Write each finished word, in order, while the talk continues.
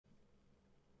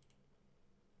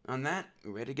On that,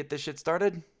 we ready to get this shit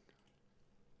started?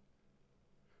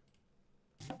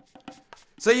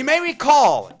 So you may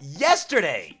recall,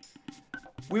 yesterday,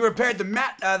 we repaired the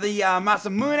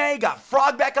Masamune, got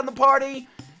Frog back on the party,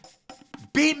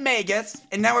 beat Magus,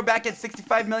 and now we're back at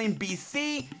 65 million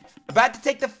BC, about to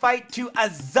take the fight to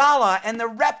Azala and the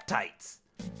Reptites.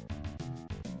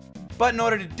 But in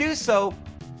order to do so,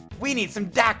 we need some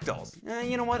dactyls.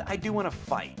 You know what? I do want to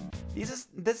fight. This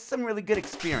is some really good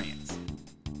experience.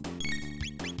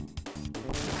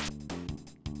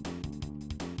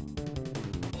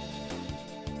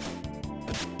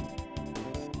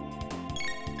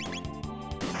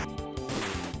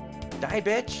 Die,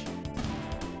 bitch.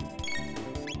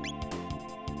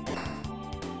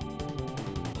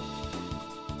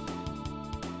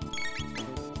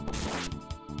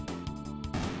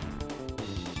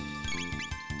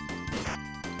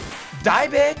 Die,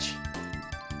 bitch.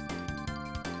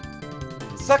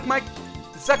 Suck my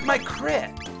crit.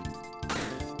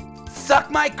 Suck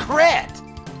my crit.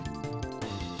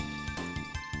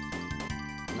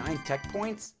 9 tech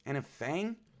points and a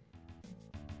fang.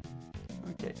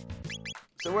 Okay.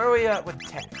 So where are we at with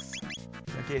techs?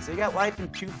 Okay, so you got life in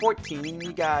 214,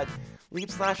 you got leap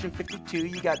slash in 52,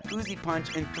 you got Uzi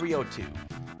punch in 302.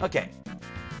 Okay.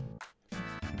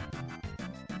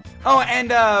 Oh,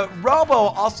 and Robo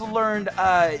also learned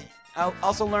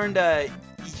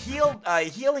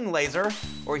healing laser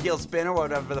or heal spin or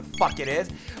whatever the fuck it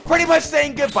is. Pretty much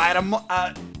saying goodbye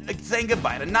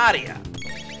to Nadia.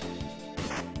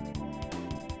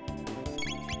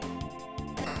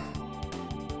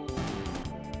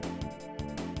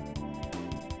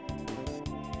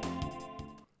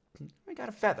 We got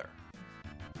a feather.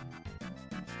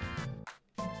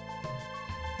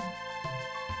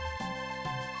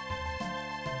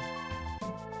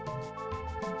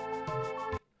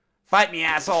 Fight me,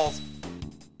 assholes!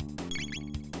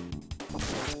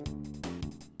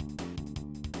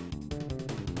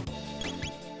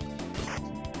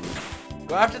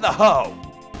 Go after the hoe!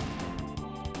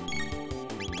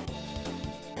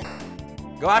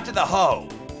 Go after the hoe!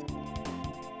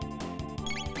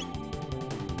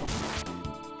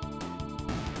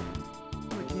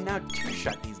 We can now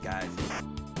two-shot these guys.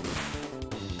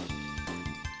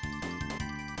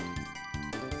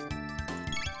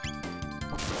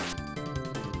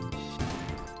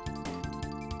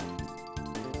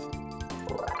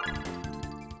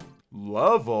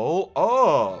 Level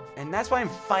up! And that's why I'm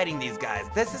fighting these guys.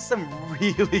 This is some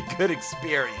really good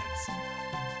experience.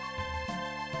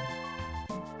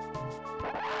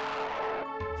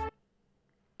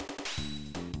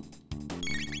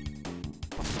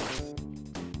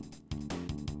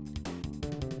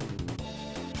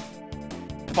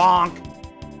 Bonk!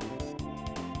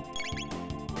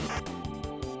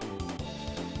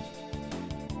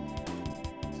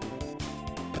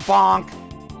 Bonk!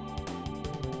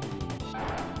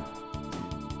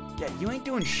 Yeah, you ain't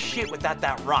doing shit without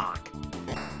that rock.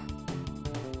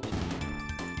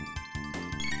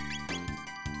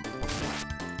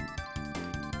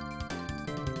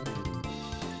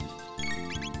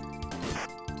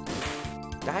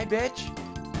 Die, bitch.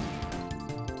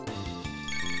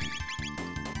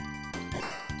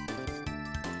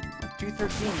 Oh,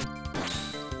 213.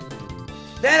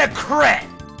 Then a crit!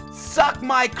 Suck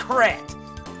my crit!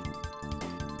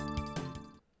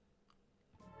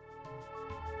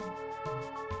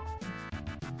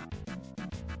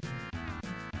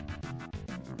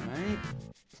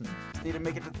 Need to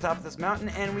make it to the top of this mountain,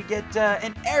 and we get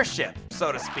an airship,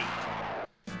 so to speak.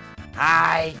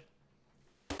 Hi.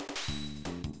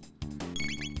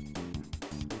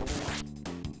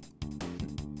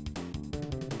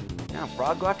 Now,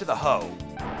 Frog, go after the hoe.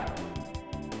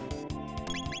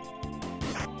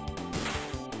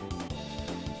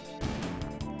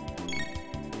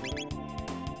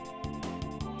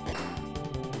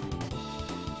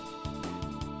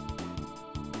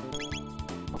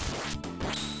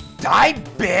 Die,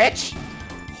 bitch!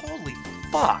 Holy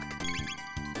fuck!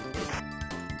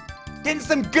 Getting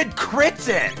some good crits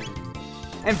in!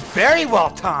 And very well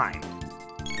timed!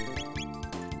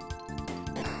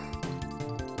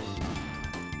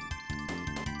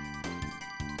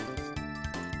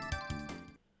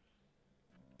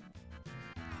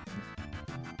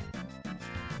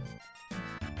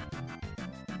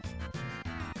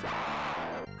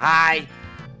 Hi!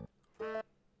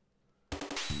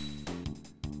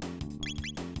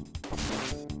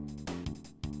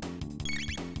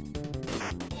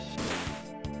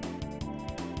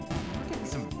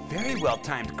 Very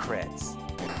well-timed crits.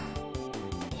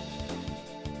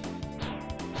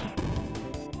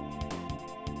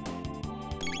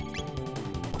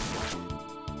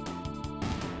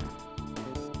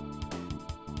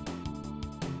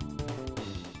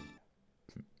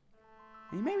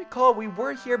 recall, we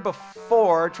were here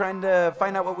before trying to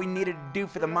find out what we needed to do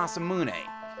for the Masamune.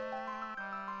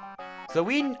 So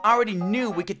we already knew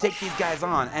we could take these guys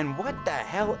on. And what the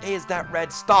hell is that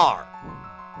red star?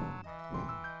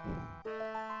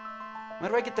 Why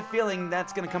do I get the feeling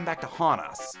that's gonna come back to haunt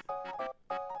us?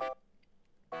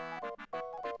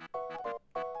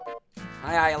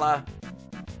 Hi, Isla.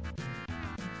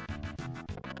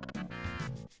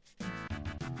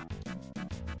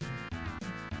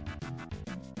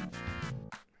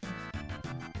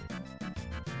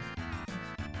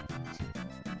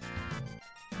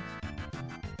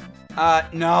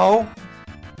 No.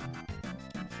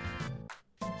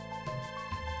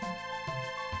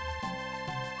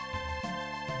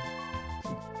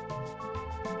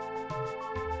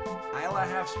 Isla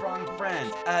have strong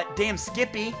friends. Damn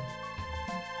Skippy.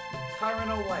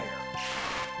 Chrono layer.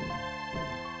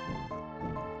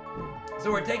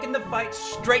 So we're taking the fight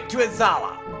straight to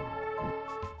Azala.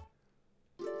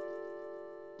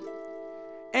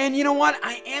 And you know what?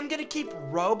 I am gonna keep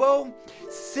Robo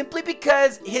simply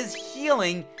because his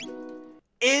healing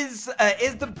is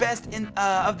the best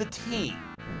of the team.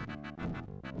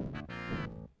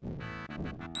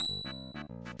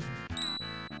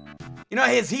 You know,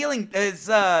 his healing is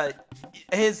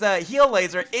his heal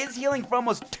laser is healing for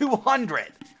almost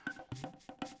 200.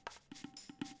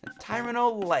 The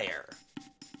Tyranno layer.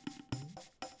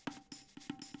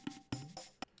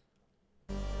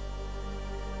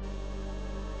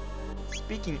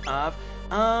 Speaking of,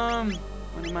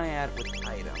 what am I at with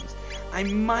items? I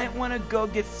might want to go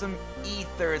get some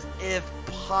ethers if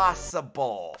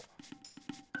possible.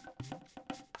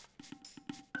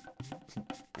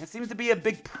 It seems to be a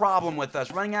big problem with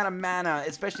us, running out of mana,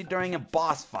 especially during a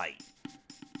boss fight.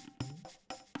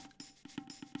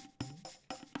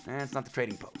 It's not the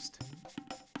trading post.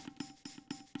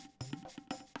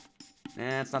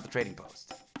 It's not the trading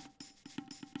post.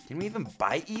 Can we even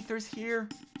buy ethers here?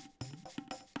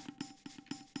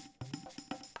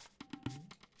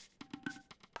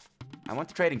 I want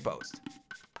the trading post.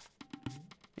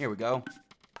 Here we go.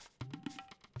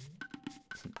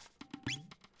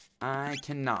 I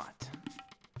cannot.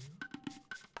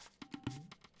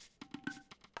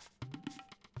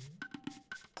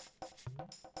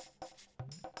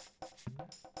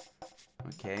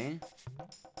 Okay.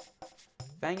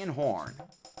 Fang and Horn.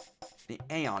 The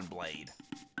Aeon Blade.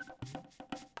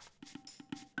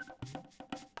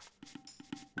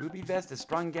 Ruby Vest is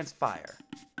strong against fire.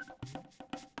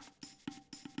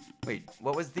 Wait,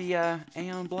 what was the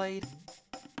Aeon Blade?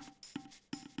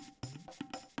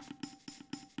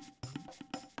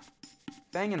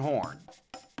 Fang and Horn.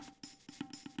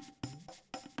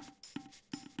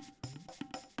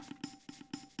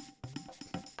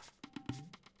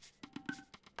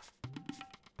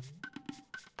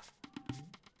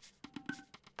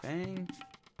 Fang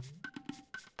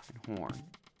and Horn.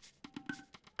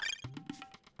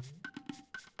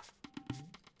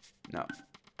 No.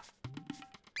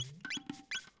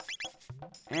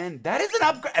 And that is an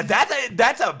upgrade.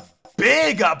 That's a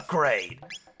big upgrade.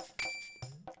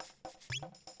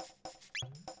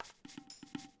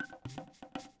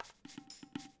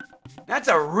 That's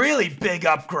a really big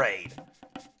upgrade.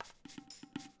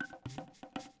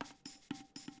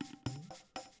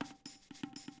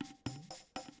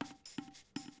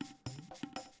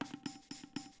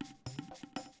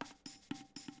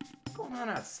 What's going on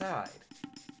outside?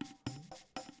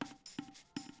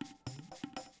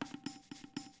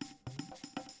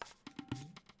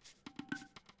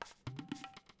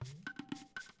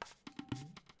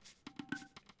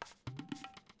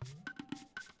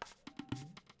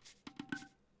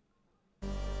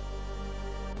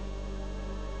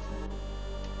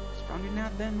 Stronger now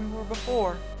than we were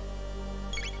before.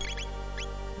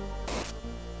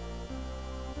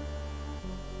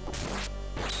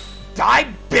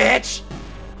 Die, bitch!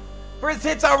 First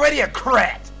hit's already a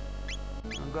crit!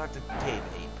 I'll go out to Cave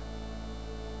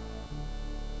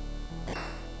Ape.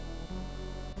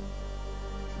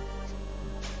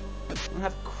 We'll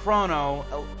have Chrono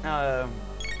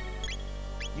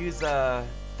use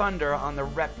Thunder on the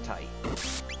Reptite.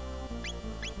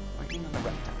 Working on the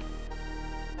Reptite.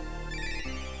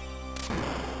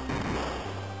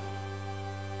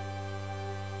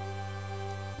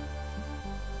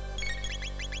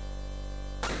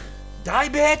 Die,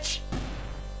 bitch!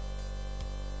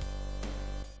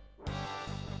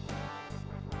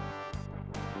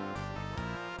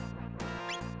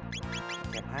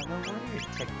 Okay, I know what are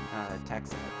your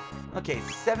attacks at? Okay,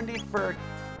 70 for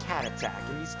cat attack,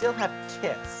 and you still have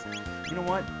Kiss. You know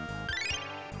what?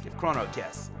 Give Chrono a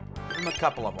kiss. Give him a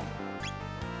couple of them.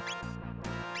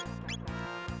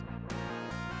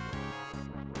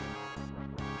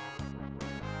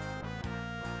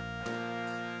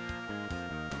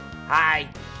 Hi.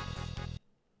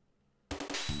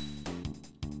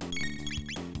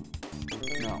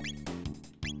 No.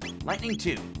 Lightning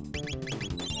 2.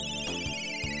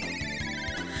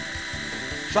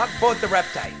 Shock both the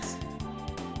reptiles.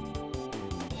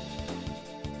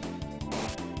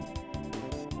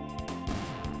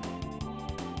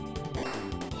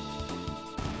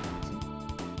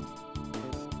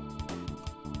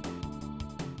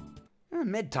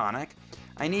 Mid-tonic.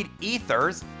 I need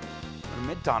ethers.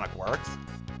 Mid-tonic works.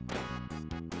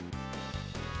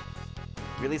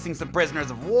 Releasing some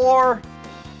prisoners of war.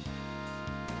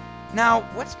 Now,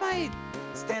 what's my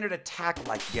standard attack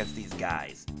like against these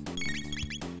guys?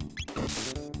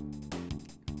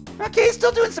 Okay,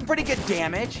 still doing some pretty good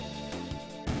damage.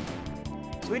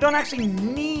 So we don't actually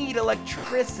need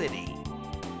electricity.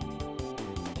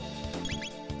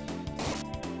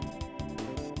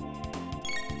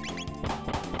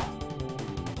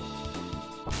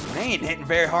 They ain't hitting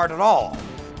very hard at all.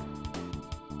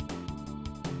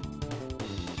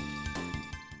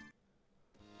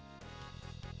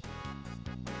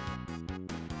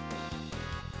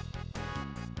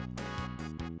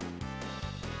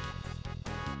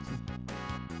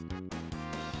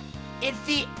 It's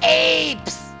the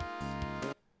apes!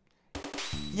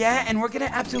 Yeah, and we're gonna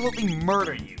absolutely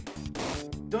murder you.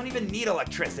 Don't even need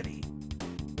electricity.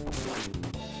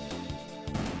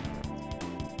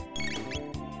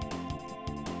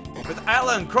 With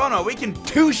Isla and Chrono, we can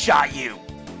two-shot you!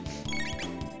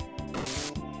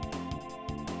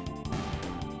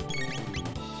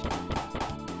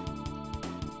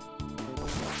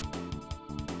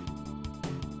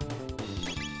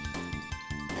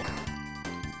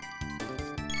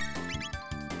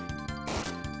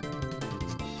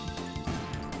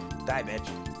 Die, bitch.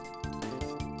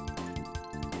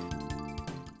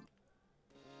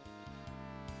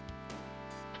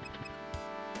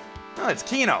 Oh, it's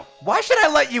Kino. Why should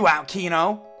I let you out,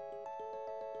 Kino?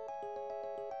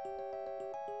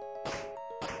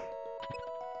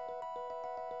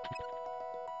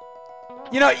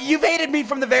 You know, you've hated me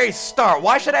from the very start.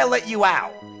 Why should I let you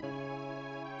out?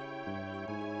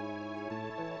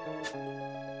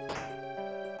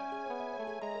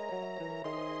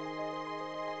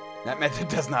 That method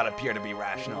does not appear to be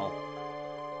rational.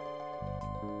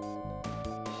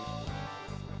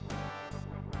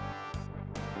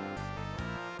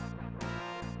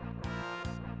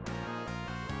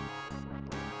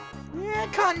 Yeah,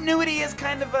 continuity is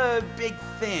kind of a big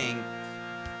thing.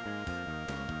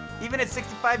 Even at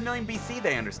 65 million BC,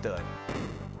 they understood.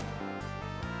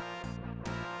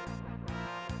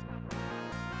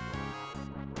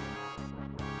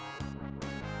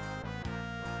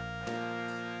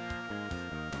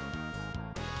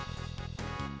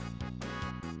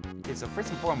 Okay, so first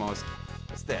and foremost,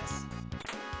 what's this?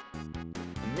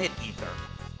 A mid-ether.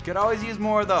 Could always use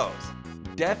more of those.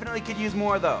 Definitely could use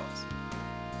more of those.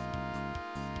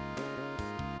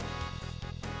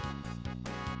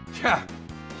 Yeah.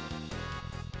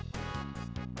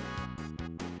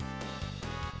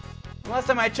 Last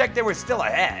time I checked, they were still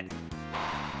ahead.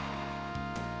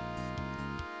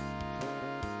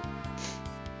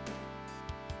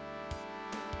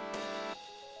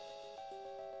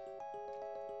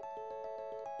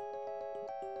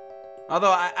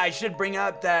 Although I should bring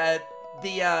up that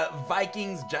the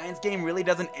Vikings-Giants game really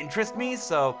doesn't interest me,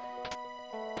 so...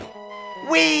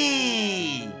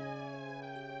 Whee!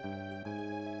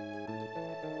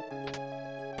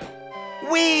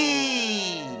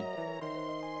 Whee!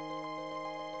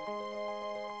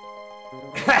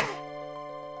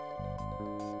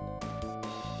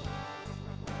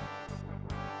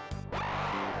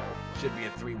 Should be a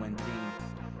 3-win team.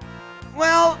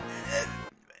 Well,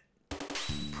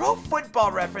 Pro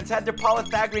Football Reference had their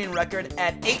Pythagorean record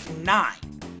at 8-9.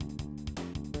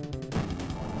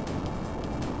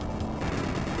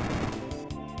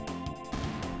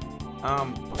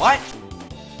 What?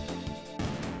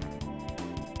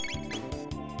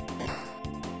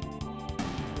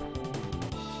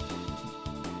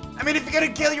 I mean, if you're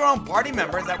gonna kill your own party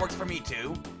members, that works for me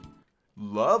too.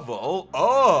 Level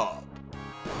up.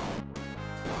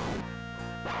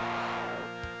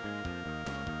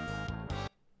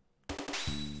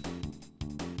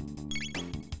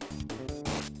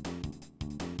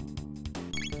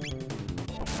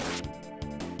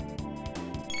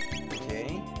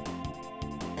 Okay.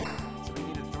 So we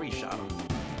need a 3-shot on him.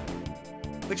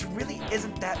 Which really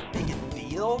isn't that big a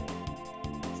deal.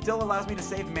 Still allows me to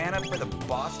save mana for the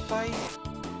boss fight.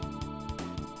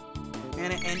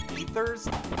 Mana and ethers.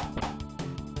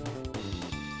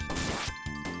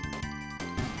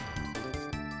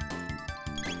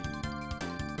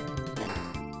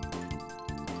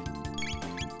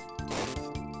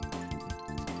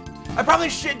 I probably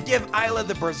should give Isla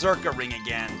the Berserker ring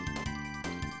again.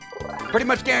 Pretty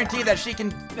much guarantee that she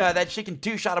can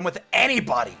two-shot him with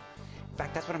anybody. In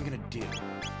fact, that's what I'm gonna do.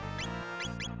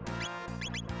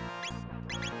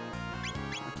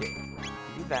 Okay,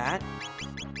 give me that.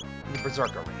 And the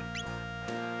Berserker ring.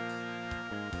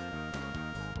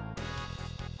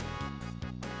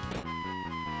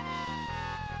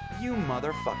 You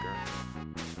motherfucker.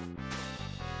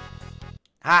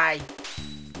 Hi.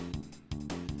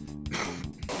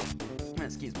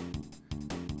 Excuse me.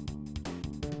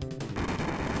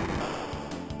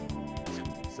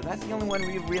 So that's the only one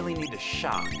we really need to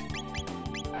shock.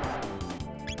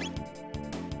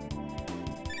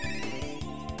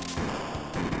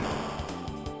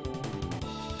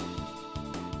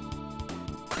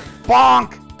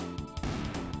 Bonk!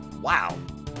 Wow.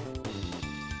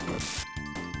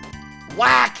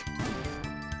 Whack!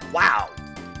 Wow.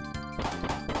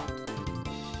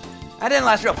 That didn't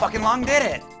last real fucking long, did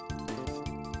it?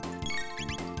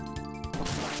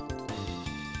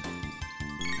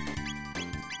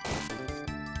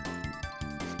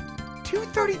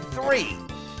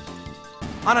 $233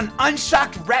 on an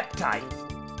unshocked rep type.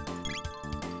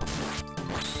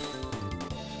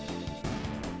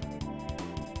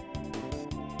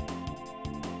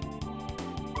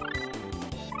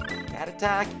 Cat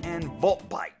attack and Volt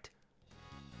Bite.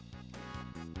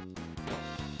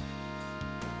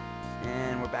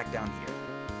 And we're back down here.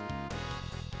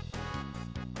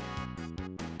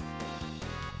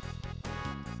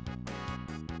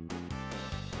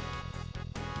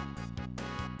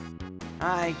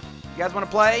 Hi, you guys want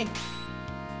to play?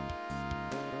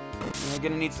 We're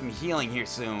gonna need some healing here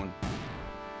soon.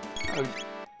 Oh,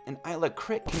 and Isla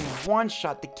Crit can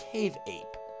one-shot the Cave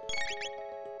Ape.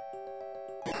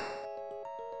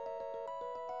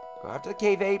 Go after the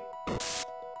Cave Ape.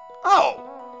 Oh!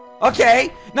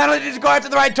 Okay! Not only did you go after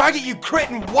the right target, you crit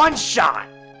in one shot!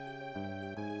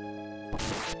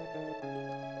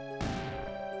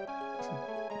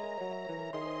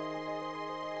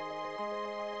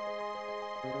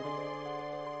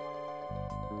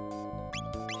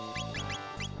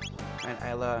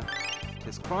 Alright, Isla.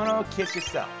 Kiss Chrono, kiss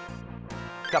yourself.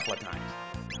 A couple of times.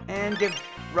 And give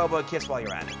Robo a kiss while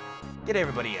you're at it. Get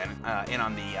everybody in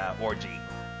on the orgy.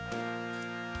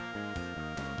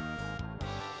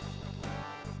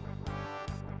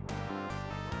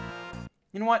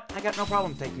 You know what? I got no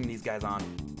problem taking these guys on.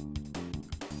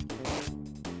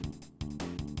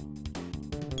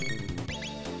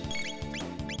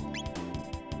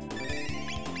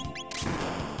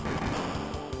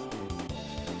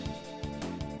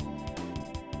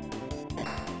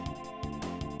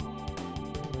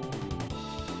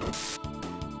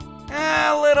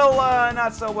 A little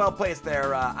not so well placed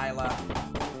there, Isla.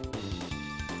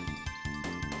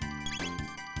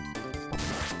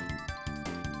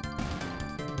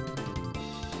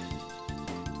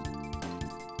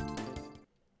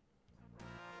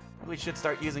 We should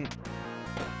start using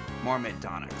more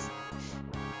mid-tonics.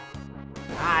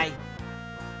 Hi.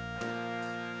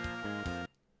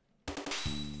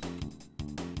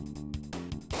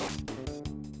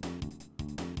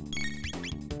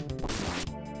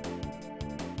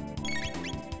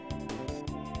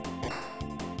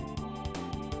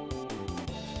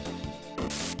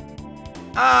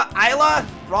 Isla?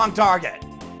 Wrong target.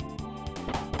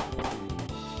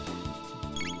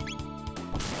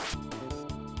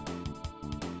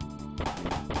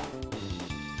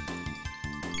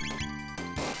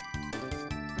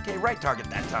 Okay, right target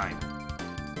that time.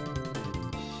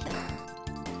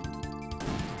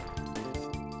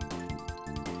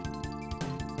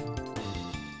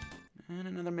 And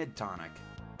another mid-tonic.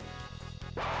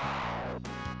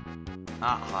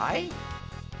 Hi?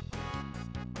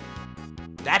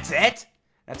 That's it?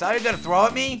 That's all you're gonna throw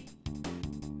at me?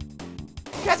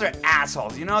 You guys are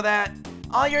assholes, you know that?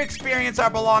 All your experience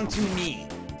belong to me.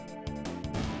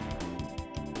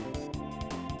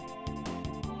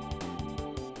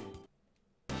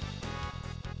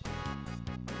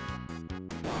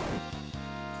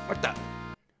 What the?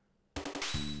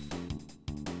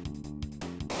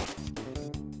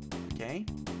 Okay,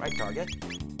 right target.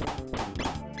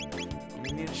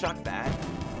 We need to shock that.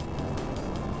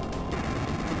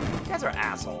 You guys are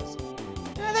assholes.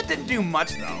 Yeah, that didn't do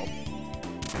much, though.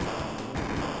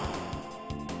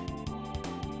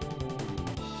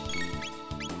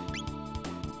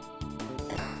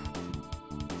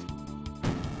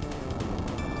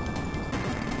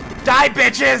 Die,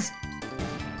 bitches!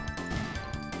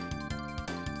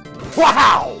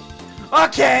 Wow!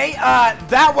 Okay,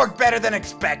 that worked better than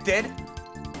expected.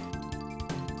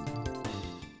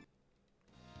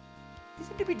 You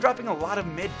seem to be dropping a lot of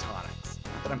mid-tonics.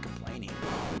 Not that I'm complaining.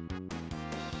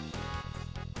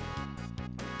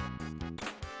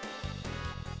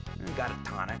 I got a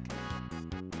tonic.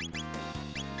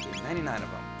 Okay, 99 of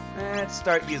them. Let's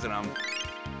start using them.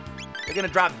 They're gonna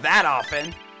drop that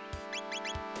often.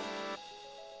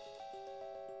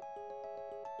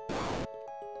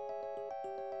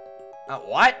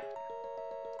 What?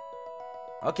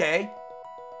 Okay.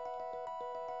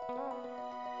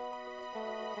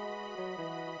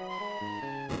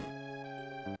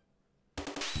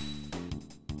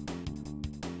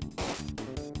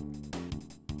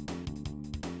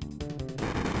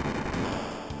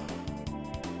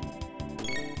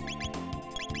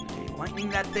 Lightning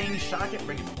that thing, shock it,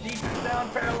 bring its defense down,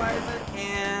 paralyze it,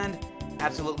 and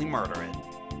absolutely murder it.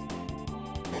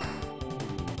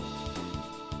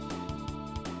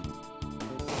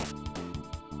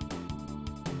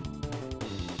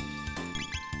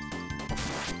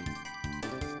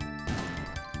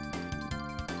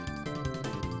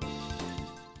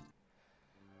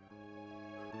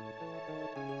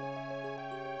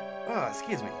 Oh,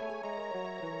 excuse me.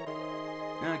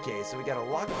 Okay, so we got a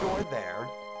locked door there.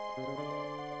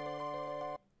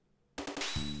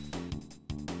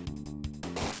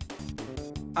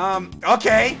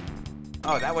 Okay.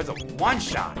 Oh, that was a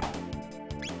one-shot.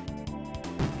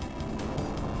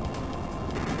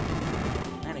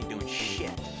 That ain't doing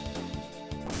shit.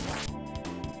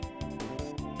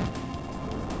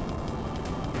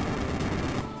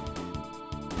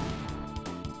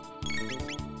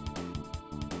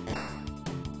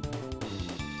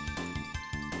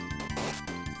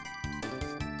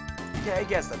 Okay, I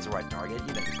guess that's the right target.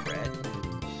 You didn't crit.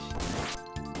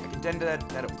 I contend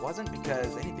that it wasn't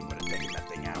because anything would have taken that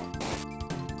thing out.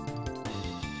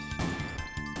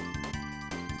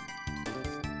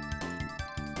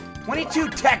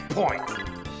 $22 tech points!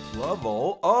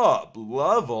 Level up!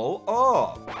 Level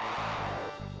up!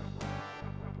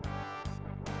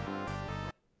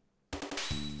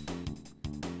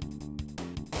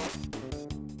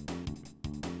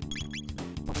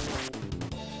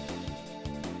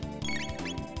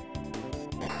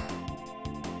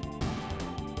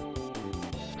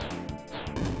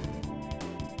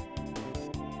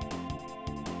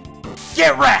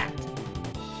 Get wrecked!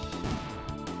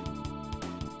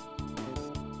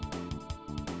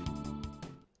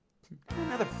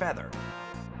 Another feather.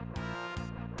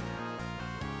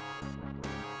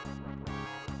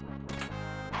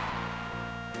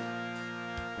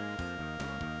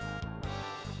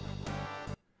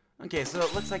 Okay, so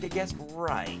it looks like I guessed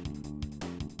right.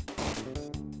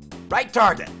 Right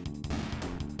target!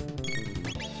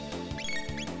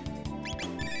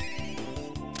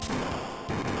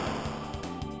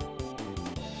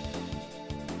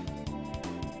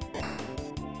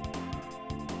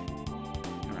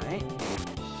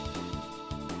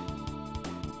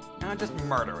 Now just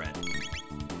murder it.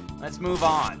 Let's move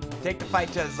on. Take the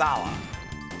fight to Zala.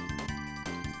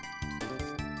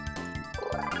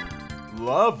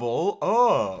 Level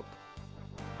up.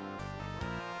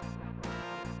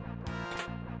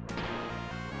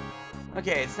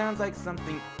 Okay, it sounds like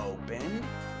something opened.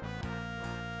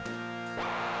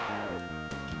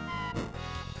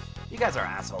 You guys are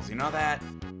assholes, you know that?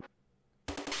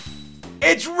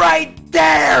 It's right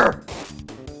there!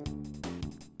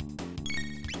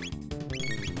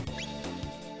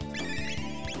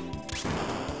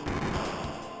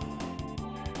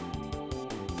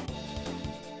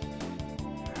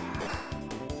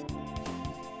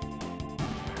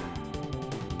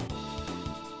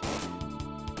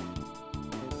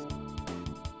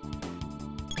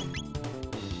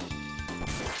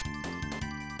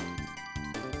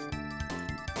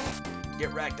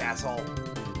 Get wrecked, asshole.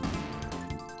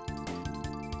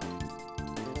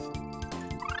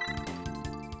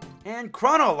 And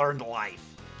Chrono learned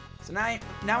life. So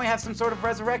now we have some sort of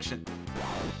resurrection.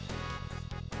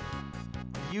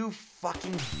 You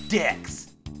fucking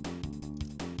dicks.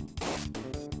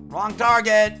 Wrong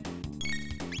target.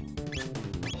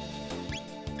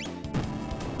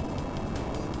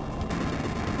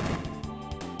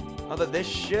 Although this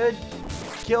should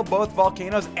kill both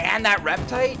volcanoes and that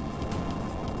reptite.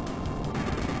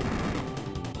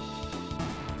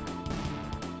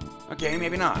 Okay,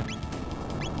 maybe not.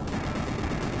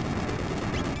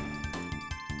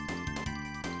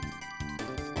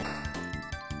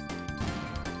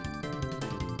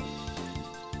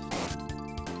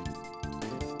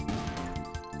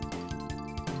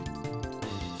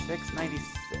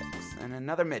 $6.96 and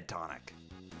another mid tonic.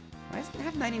 I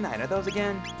have 99. Are those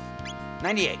again?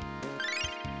 98.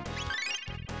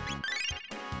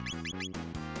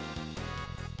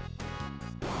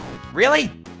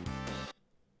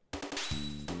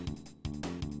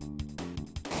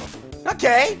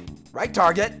 Okay, right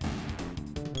target.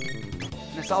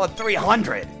 And a solid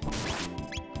 300.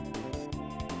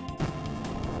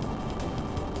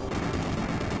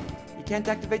 You can't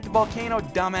activate the volcano,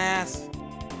 dumbass.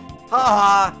 Ha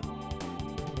ha.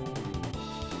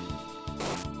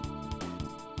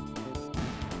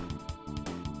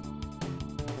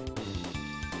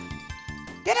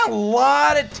 Getting a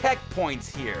lot of tech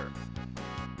points here.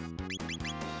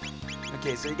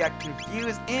 Okay, so you got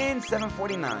Confuse in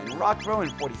 749, Rock Throw in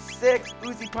 46,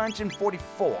 Uzi Punch in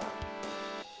 44.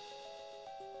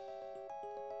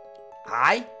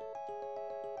 Hi?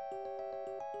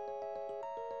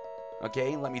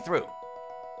 Okay, let me through.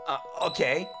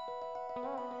 Okay.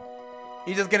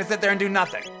 He's just gonna sit there and do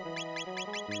nothing.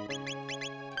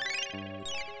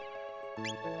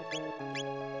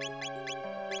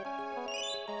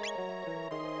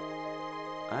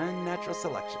 Unnatural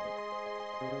selection.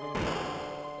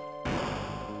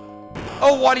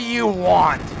 Oh, what do you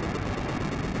want?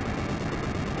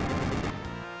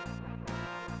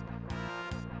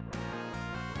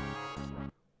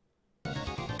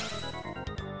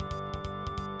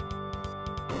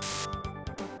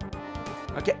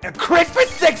 Okay, a crit for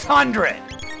 600!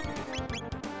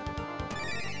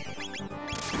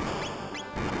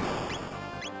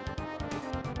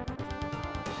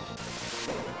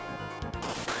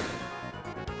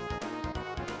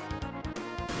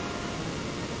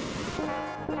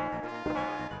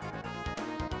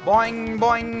 Boing,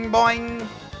 boing, boing.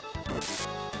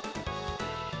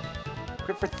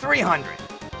 Crit for 300.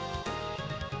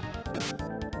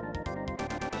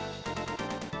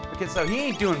 Okay, so he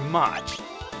ain't doing much.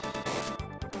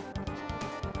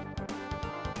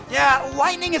 Yeah,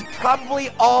 lightning is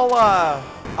probably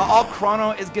all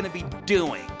Chrono is gonna be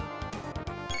doing.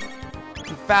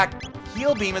 In fact,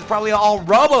 Heal Beam is probably all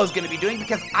Robo is gonna be doing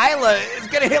because Isla is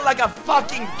gonna hit like a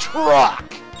fucking truck.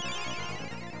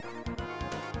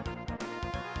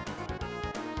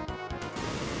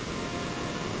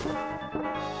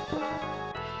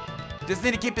 Just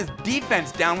need to keep his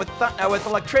defense down with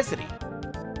electricity.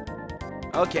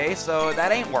 Okay, so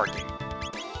that ain't working.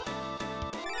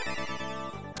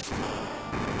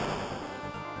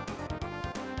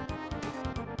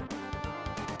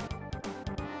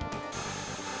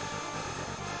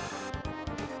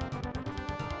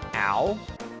 Ow.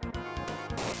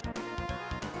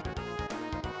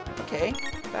 Okay,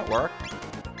 that worked.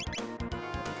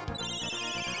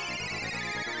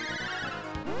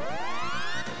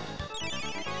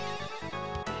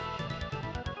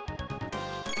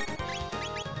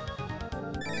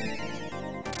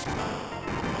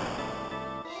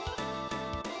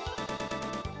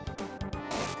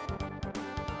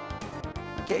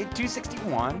 Okay,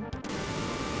 261.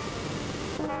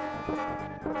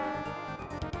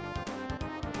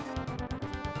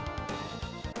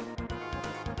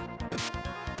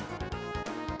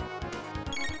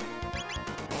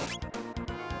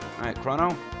 Alright,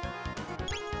 Chrono.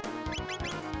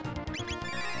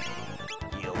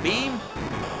 Heal Beam.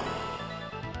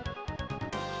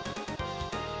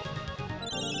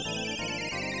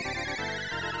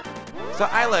 So,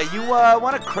 Isla, you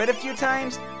want to crit a few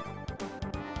times?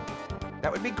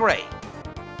 That would be great.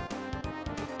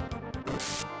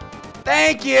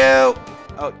 Thank you!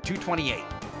 Oh, 228.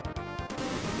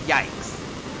 Yikes.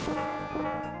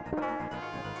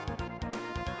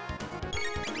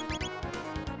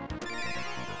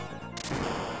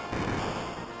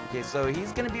 Okay, so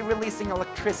he's gonna be releasing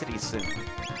electricity soon.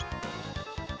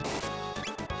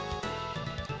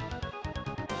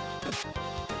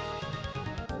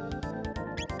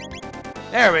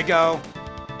 There we go.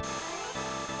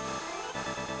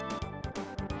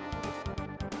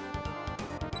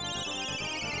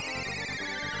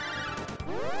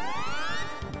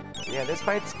 Yeah, this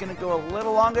fight's gonna go a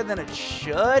little longer than it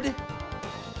should.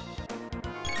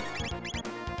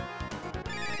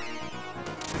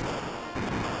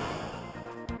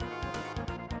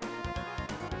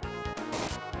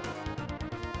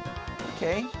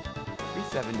 Okay,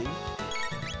 370.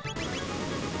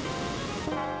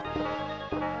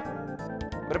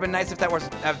 Would have been nice if that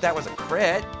was a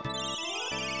crit.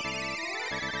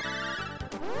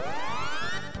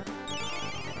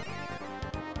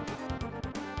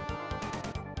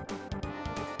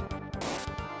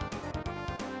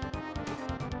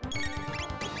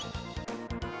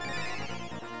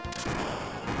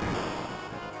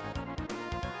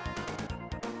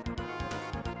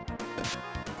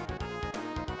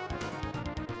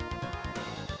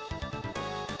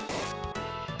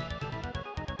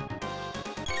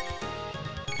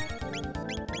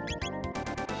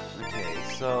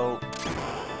 So,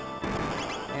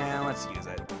 yeah, let's use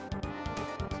it.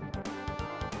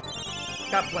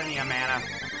 Got plenty of mana.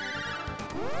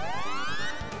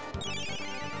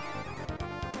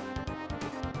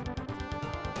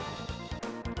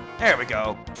 There we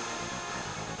go.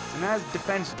 So now his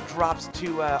defense drops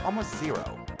to almost 0.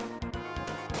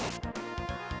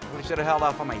 Really should have held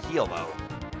off on my heal, though.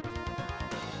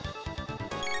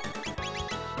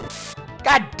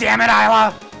 God damn it,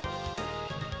 Isla!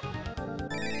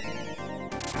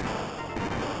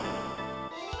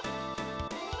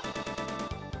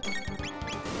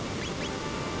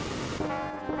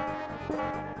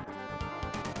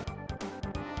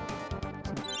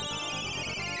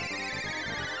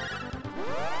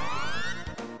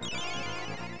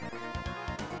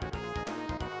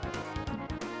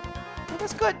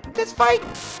 That's good. This fight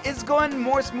is going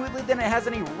more smoothly than it has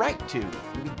any right to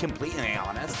be completely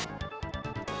honest.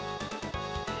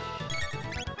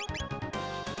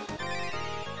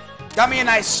 Got me a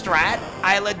nice strat.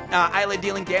 Isla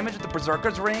dealing damage with the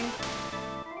Berserker's Ring.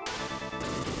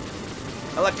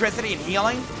 Electricity and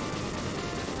healing.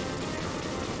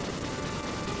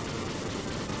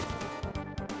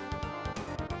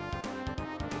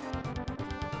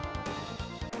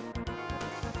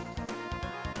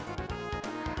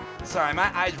 Sorry,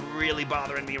 my eye's really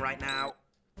bothering me right now.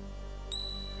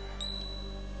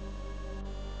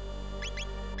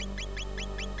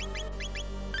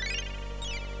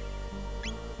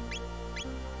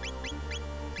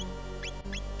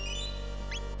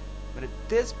 But at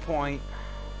this point,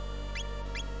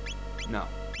 no.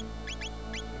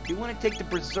 I do want to take the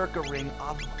Berserker Ring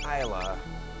off of Isla.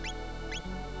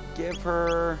 Give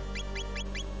her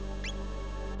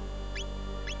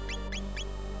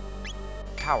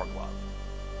Power Glove.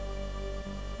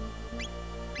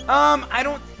 I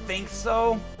don't think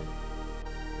so.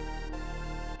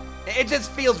 It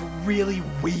just feels really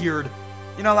weird.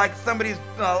 You know, like somebody's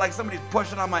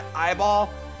pushing on my eyeball,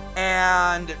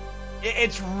 and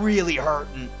it's really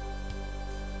hurting.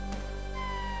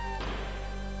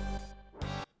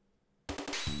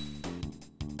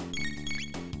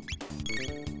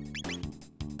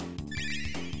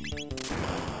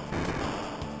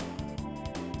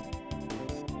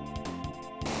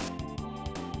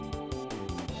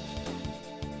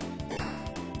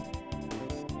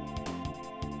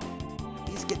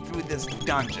 Get through this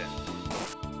dungeon.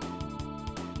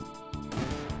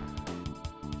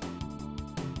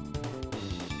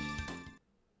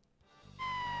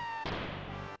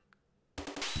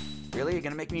 Really? You're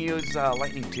gonna make me use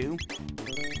lightning too?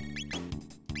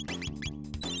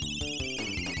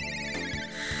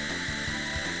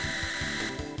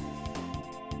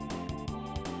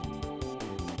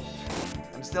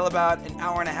 I'm still about an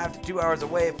hour and a half to 2 hours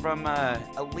away from a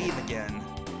leave again.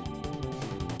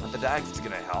 The Dax is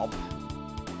gonna help.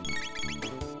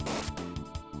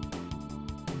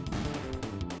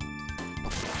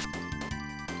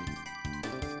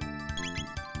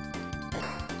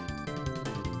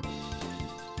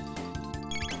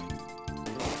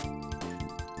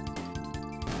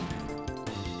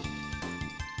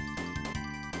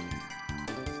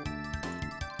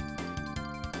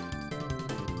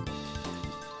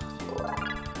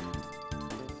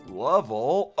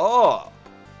 Level up.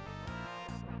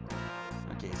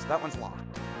 Okay, so that one's locked.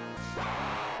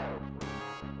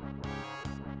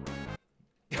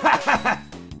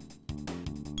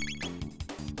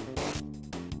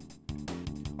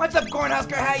 What's up,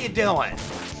 Cornhusker? How you doing?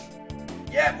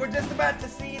 Yeah, we're just about to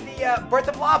see the birth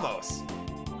of Lavos.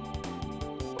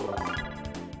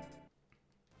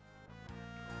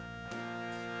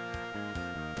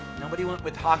 Nobody went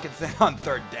with Hawkinson on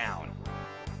 3rd down.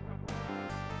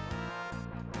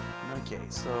 Okay,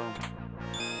 so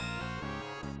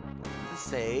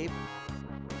save.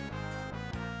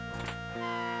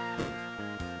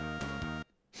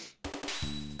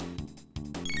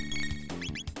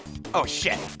 Oh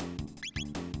shit.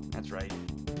 That's right.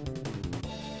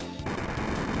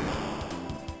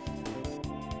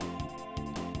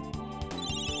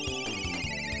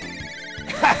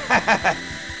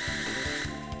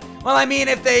 Well, I mean,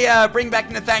 if they bring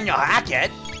back Nathaniel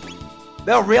Hackett,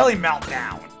 they'll really melt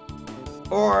down.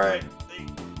 Or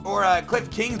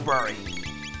Cliff Kingsbury.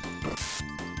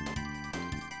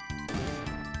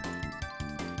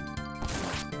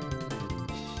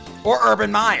 Or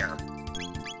Urban Meyer.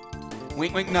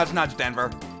 Wink, wink, nudge, nudge,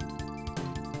 Denver.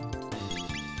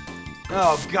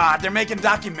 Oh, God, they're making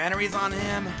documentaries on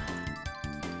him.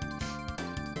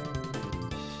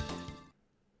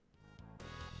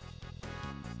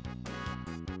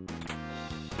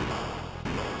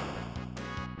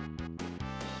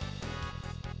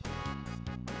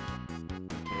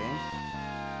 Okay.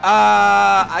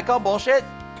 I call bullshit.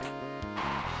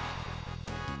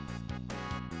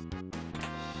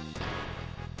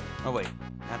 Oh wait,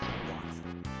 that blocks.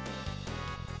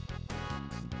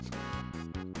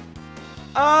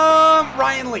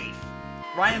 Ryan Leaf.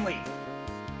 Ryan Leaf.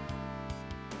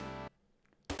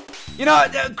 You know,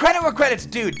 credit where credit's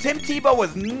due. Tim Tebow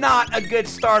was not a good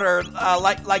starter,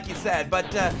 like you said,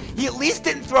 but he at least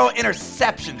didn't throw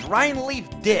interceptions. Ryan Leaf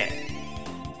did.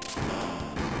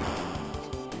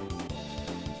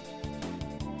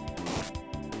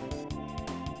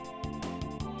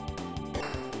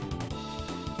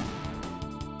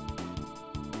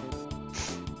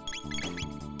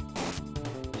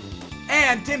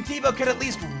 And Tim Tebow could at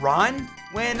least run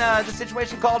when the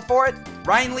situation called for it.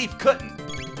 Ryan Leaf couldn't.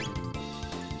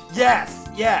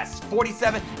 Yes,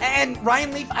 47. And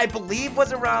Ryan Leaf, I believe,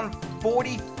 was around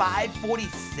 45,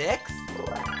 46.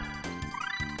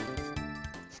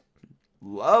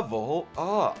 Level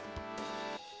up.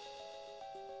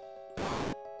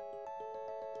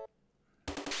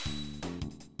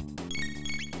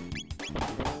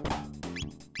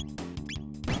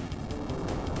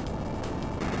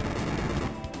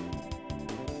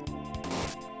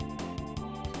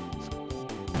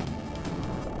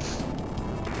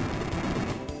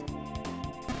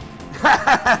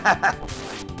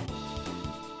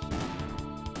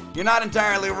 You're not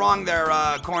entirely wrong there,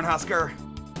 Cornhusker.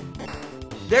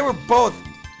 They were both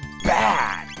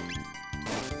bad.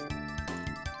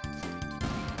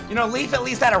 You know, Leaf at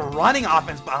least had a running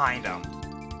offense behind him.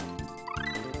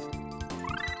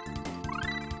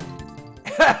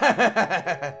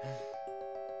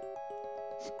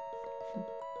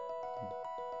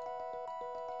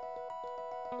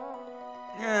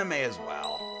 Yeah, may as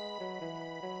well.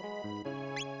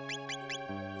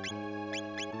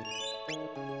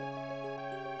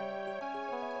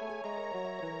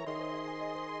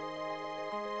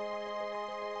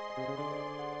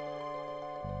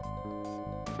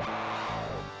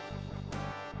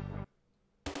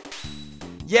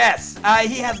 Yes,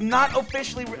 he has not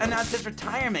officially announced his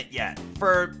retirement yet,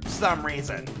 for some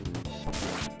reason.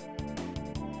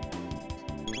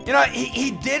 You know,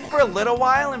 he did for a little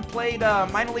while and played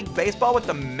minor league baseball with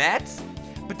the Mets,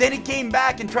 but then he came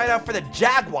back and tried out for the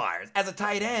Jaguars as a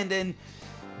tight end and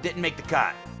didn't make the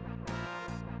cut.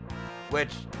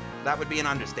 Which, that would be an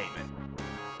understatement.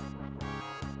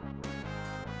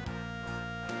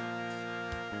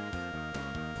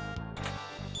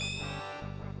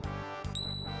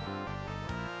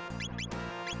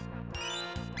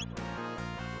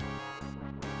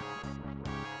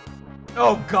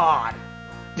 Oh, God.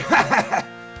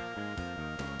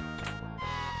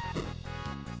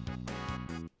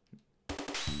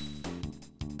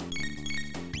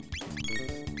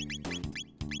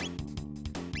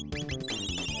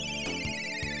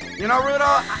 You know, Rudo,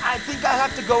 I think I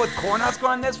have to go with Cornhusker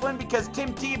on this one because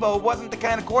Tim Tebow wasn't the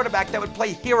kind of quarterback that would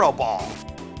play hero ball.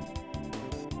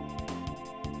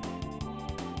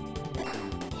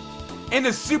 In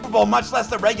the Super Bowl, much less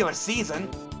the regular season.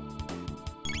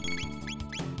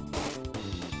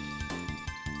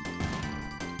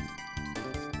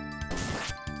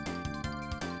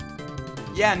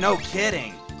 Yeah, no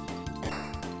kidding.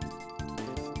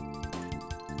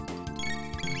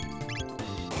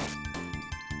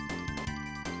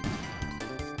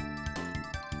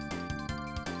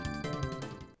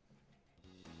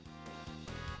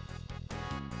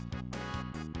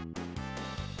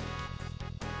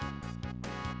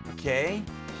 Okay.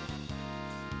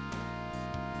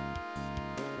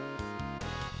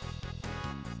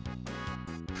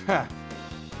 Huh.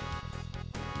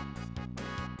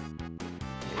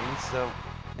 So,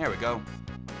 there we go.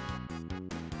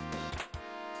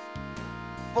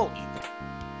 Full ether.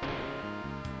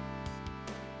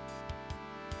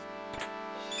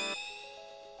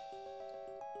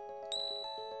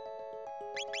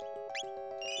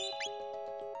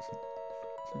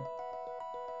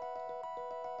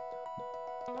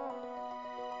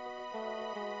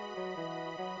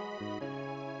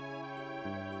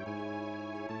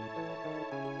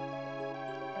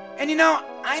 And you know,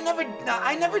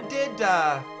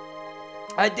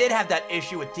 I did have that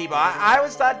issue with Tebow. I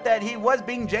always thought that he was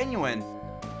being genuine.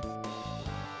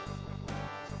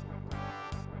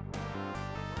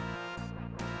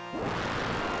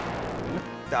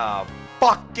 What the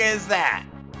fuck is that?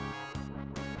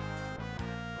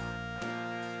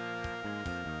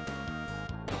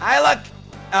 I look,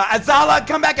 Azala,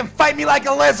 come back and fight me like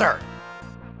a lizard.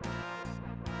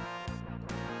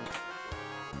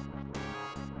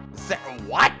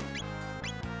 What?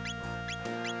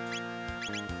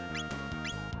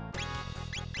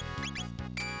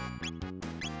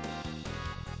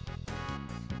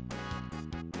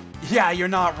 Yeah, you're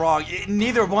not wrong.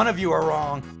 Neither one of you are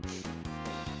wrong.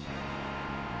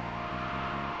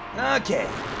 Okay.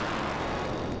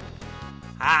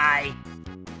 Hi.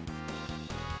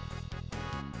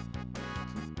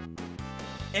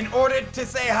 In order to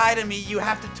say hi to me, you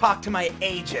have to talk to my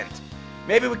agent.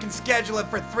 Maybe we can schedule it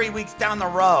for 3 weeks down the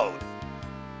road.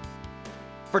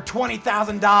 For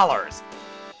 $20,000.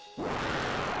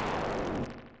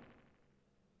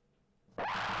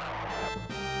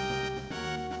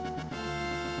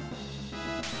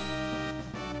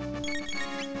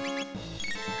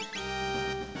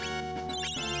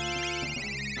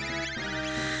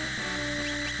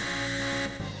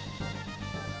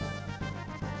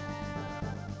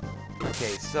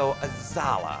 Okay, so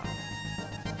Azala.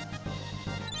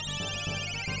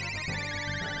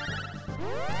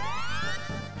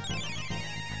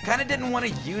 Kinda didn't want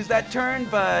to use that turn,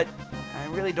 but I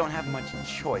really don't have much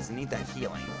choice. I need that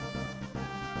healing.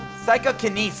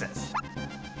 Psychokinesis.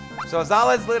 So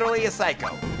Azala is literally a psycho.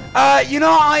 You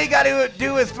know, all you gotta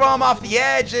do is throw him off the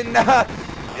edge, and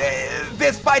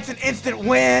this fight's an instant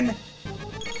win.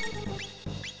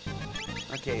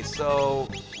 Okay, so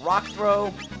rock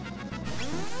throw.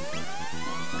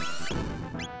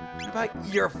 How about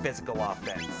your physical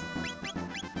offense?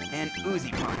 And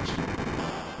Uzi punch.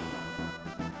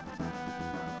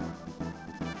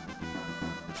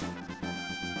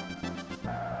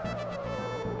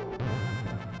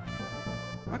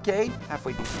 Okay,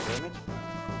 halfway decent damage.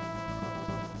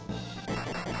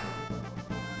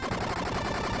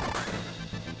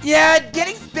 Yeah,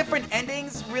 getting different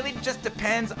endings really just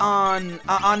depends on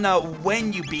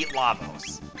when you beat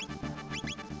Lavos.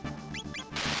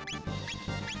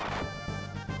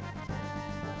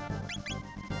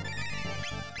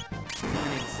 I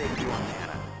need to save you on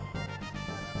mana.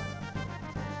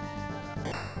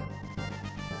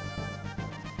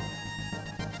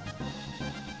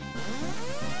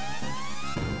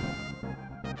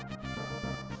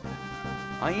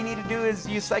 All you need to do is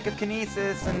use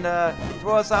Psychokinesis and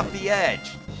throw us off the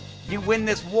edge. You win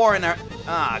this war in our...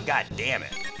 Ah, god damn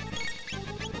it.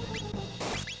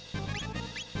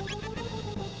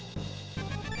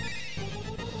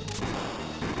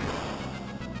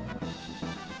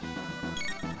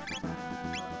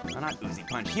 Oh, not Uzi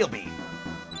Punch, Heal Beam.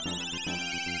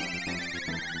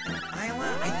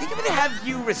 I think I'm gonna have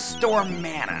you restore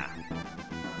mana.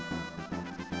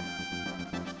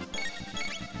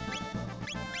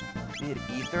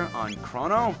 Ether on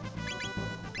Chrono?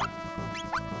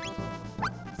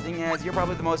 Seeing as you're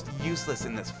probably the most useless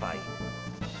in this fight.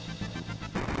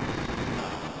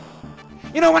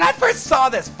 You know, when I first saw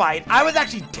this fight, I was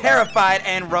actually terrified,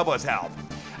 and Robo's health.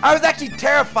 I was actually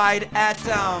terrified at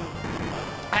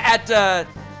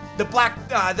the Black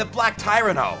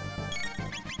Tyranno.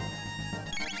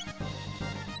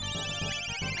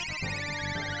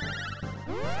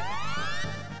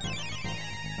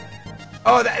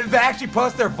 Oh, they actually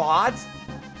post their VODs?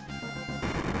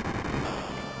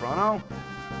 Chrono?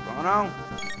 Chrono?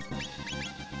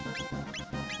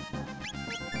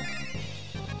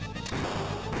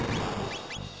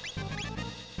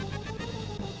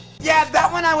 Yeah,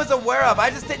 that one I was aware of. I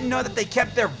just didn't know that they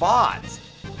kept their VODs.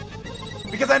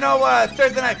 Because I know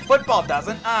Thursday Night Football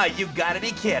doesn't. Ah, you gotta be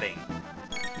kidding.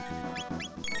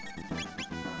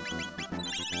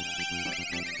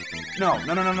 No.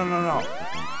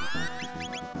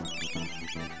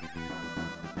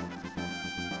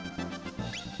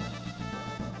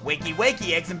 Wakey,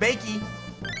 wakey, eggs and bakey.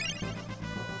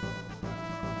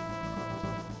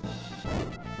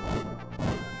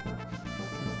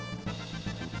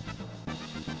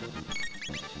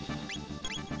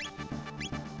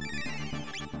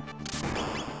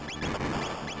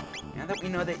 Now that we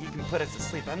know that you can put us to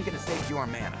sleep, I'm gonna save your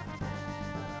mana.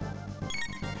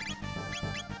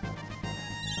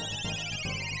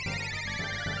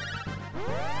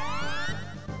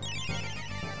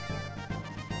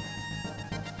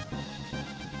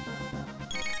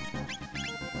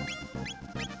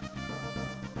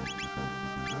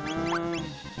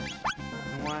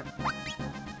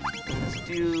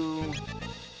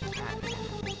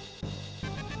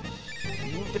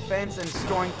 Defense and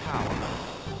storing power.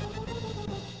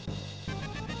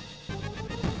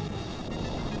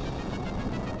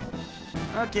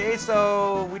 Okay,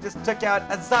 so we just took out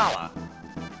Azala.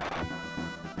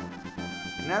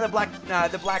 Now the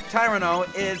Black Tyranno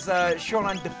is short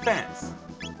on defense.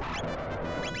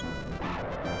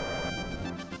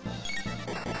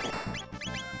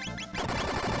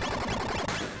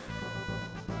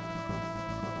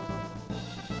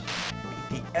 Beat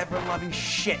the ever-loving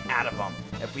shit out of them.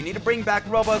 If we need to bring back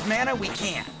Robo's mana, we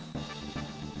can.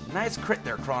 Nice crit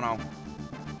there, Chrono.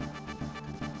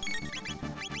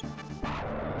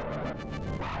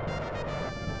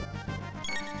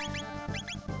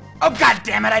 Oh, god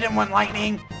damn it, I didn't want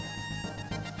lightning.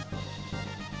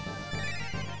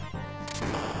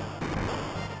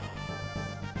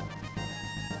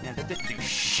 Yeah, that didn't do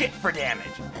shit for damage.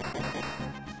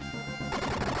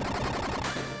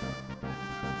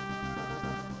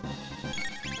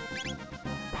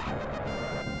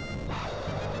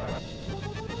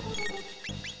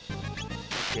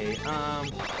 Okay,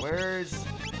 where's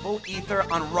full ether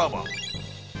on Robo?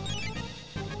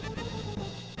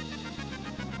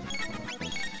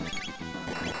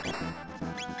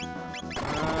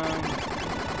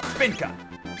 Spin cut.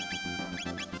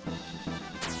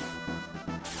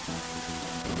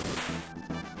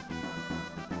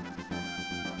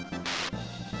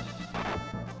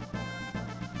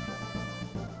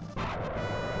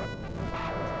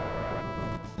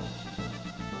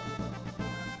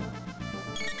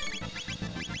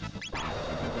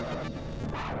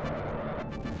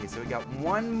 Okay, so we got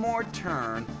one more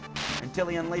turn until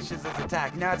he unleashes his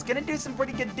attack. Now, it's gonna do some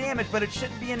pretty good damage, but it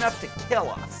shouldn't be enough to kill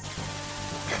us.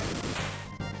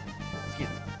 Excuse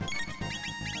me.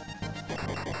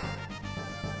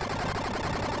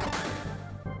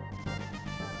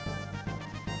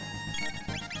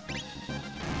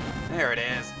 There it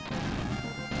is.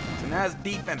 So now his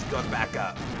defense goes back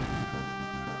up.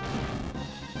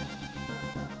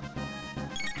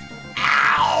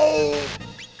 Ow!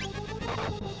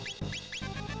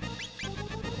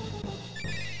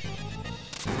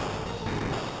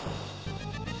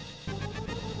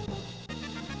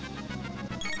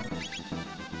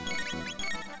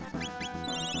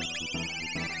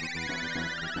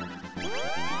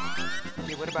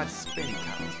 Okay, what about spin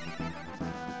cut?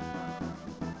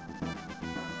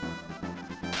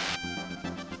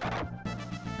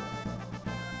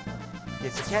 Okay,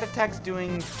 so cat attack's doing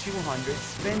 200,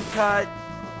 spin cut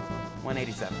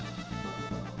 187.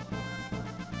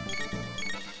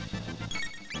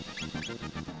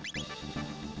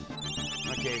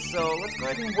 Okay, so let's go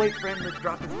ahead and wait for him to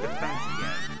drop his defense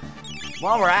again.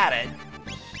 While we're at it,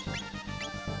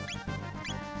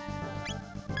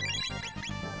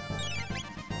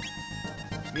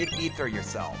 mute ether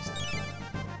yourselves.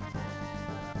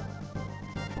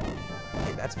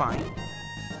 Okay, that's fine.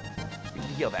 We can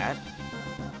heal that.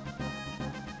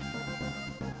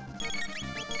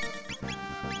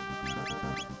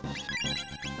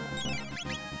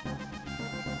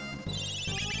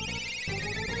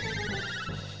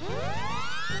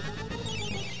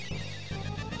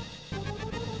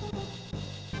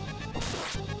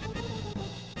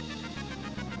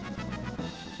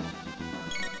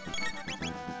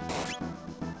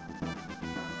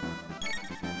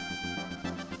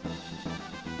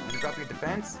 Drop your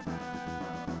defense.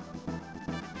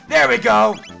 There we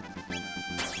go!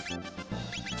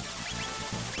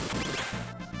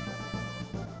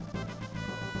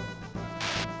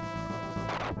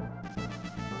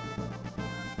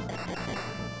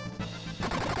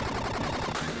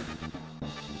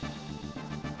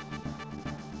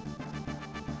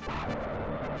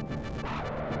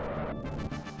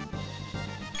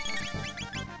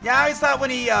 Yeah, I always thought when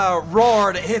he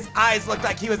roared, his eyes looked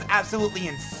like he was absolutely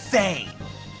insane.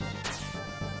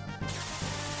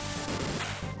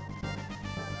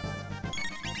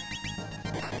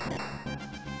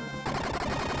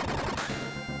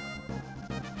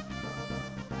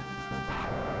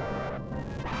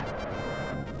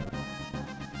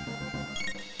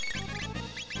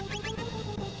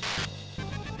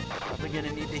 Probably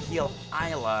gonna need to heal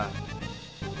Isla.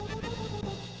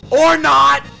 Or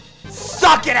not!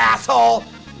 Suck it, asshole!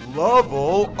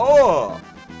 Level up!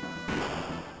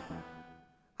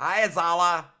 Hi,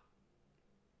 Azala.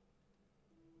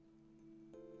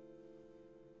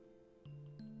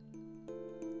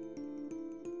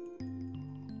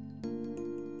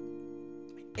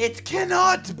 It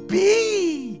cannot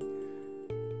be!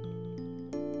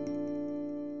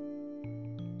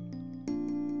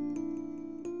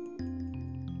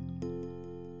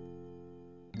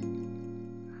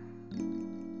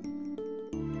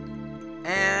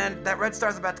 And that red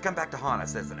star's about to come back to haunt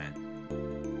us, isn't it?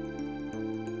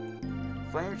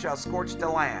 Flame shall scorch the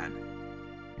land.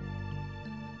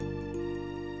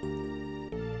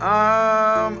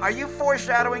 Are you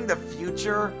foreshadowing the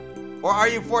future? Or are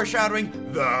you foreshadowing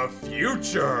the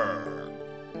future?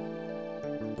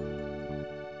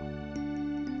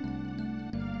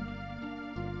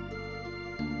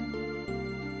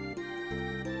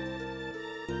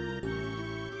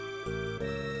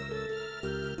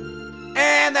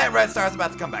 And that red star is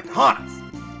about to come back to haunt us.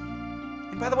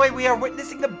 And by the way, we are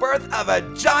witnessing the birth of a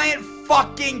giant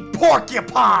fucking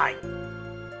porcupine!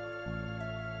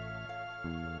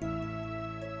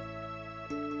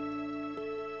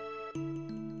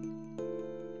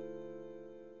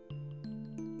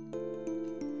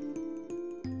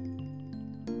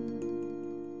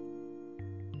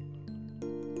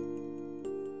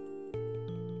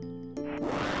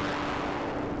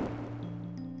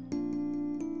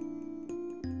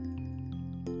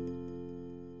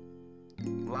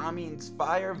 La means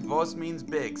fire, vos means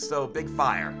big, so big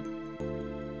fire.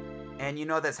 And you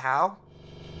know this how?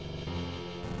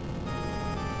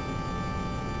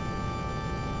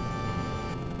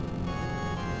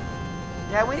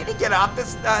 Yeah, we need to get off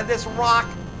this rock,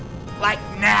 like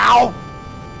now.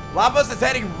 Lavos is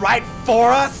heading right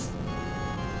for us.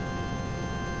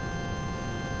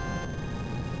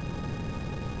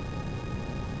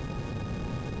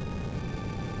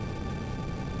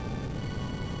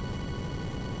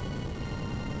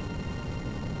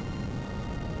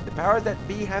 The powers that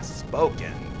be have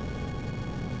spoken.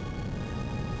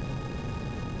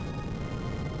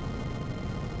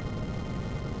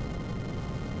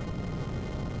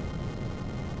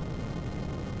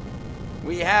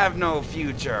 We have no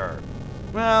future.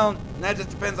 Well, that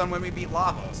just depends on when we beat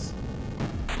Lavos.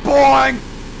 Boing!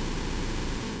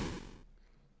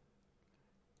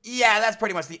 Yeah, that's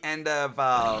pretty much the end of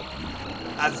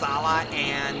Azala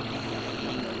and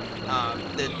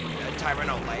the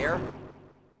Tyranno lair.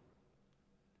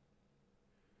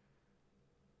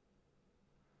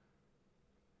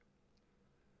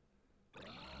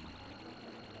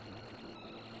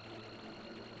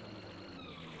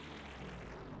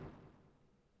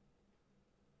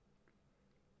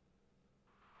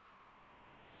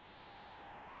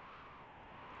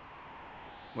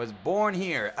 Was born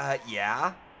here.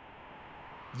 Yeah?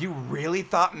 You really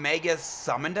thought Magus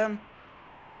summoned him?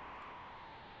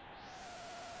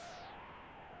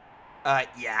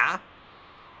 Yeah?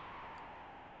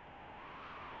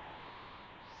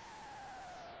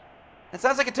 That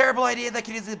sounds like a terrible idea that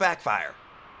could easily backfire.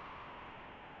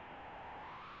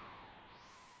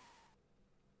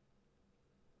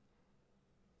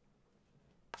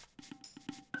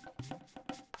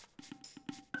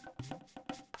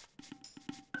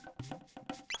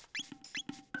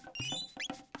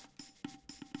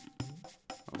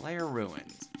 Lair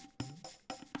ruins.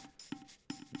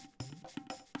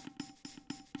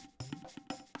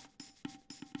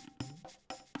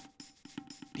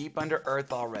 Deep under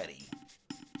earth already.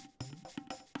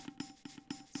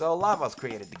 So Lavos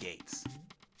created the gates.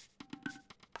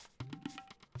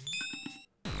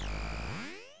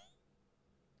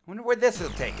 Wonder where this will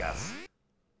take us.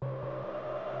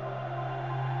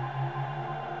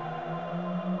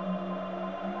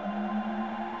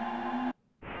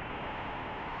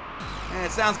 It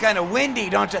sounds kind of windy,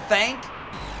 don't you think?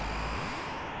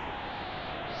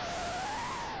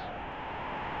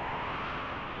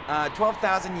 Uh,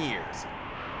 12,000 years.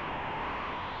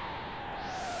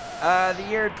 The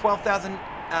year 12,000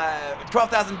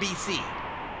 BC.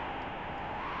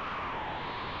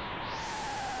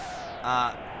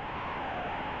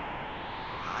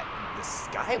 The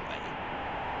Skyway?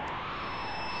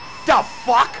 The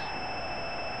fuck?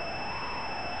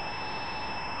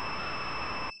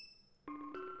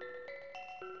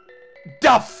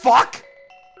 The fuck?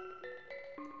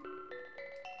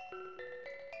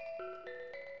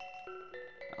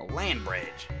 A land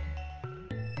bridge.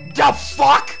 The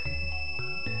fuck?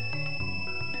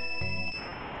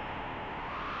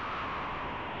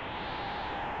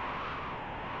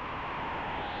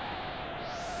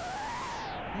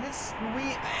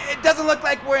 It doesn't look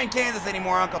like we're in Kansas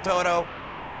anymore, Uncle Toto.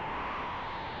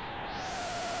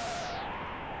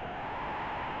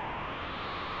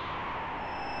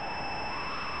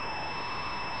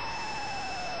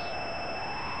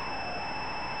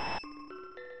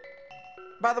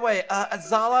 By the way,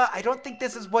 Azala, I don't think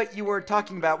this is what you were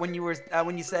talking about when you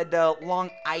said long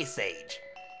ice age.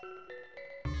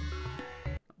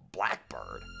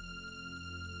 Blackbird.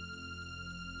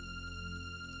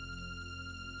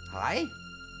 Hi?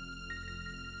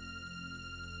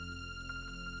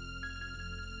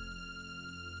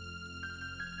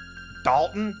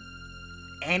 Dalton?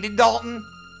 Andy Dalton?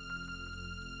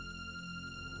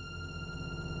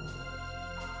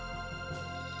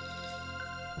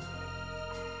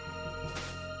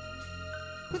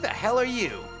 Who the hell are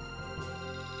you?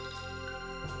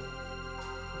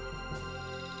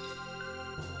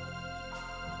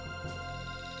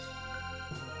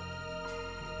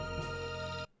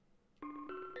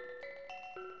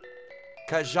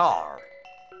 Kajar.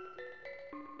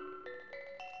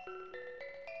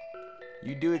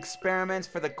 You do experiments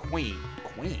for the Queen.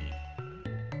 Queen?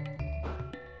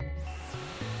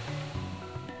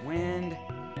 Wind.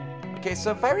 Okay,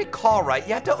 so if I recall right,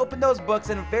 you have to open those books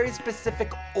in a very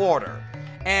specific order.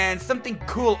 And something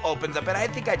cool opens up, and I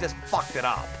think I just fucked it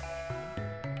up.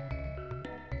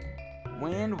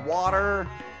 Wind, water,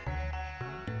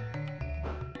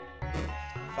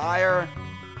 fire,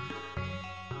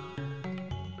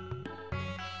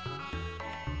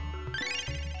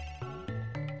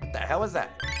 hell was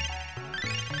that?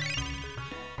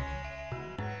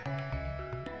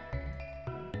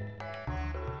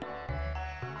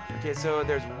 Okay, so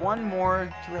there's one more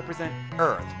to represent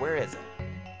Earth. Where is it?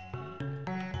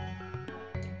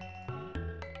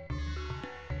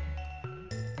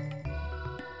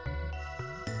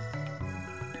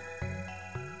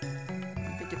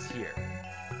 I think it's here.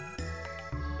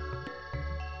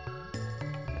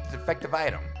 It's a defective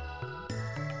item.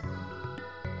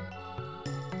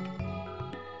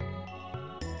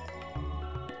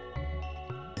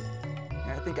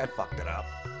 I think I fucked it up.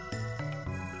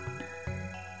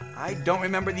 I don't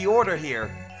remember the order here.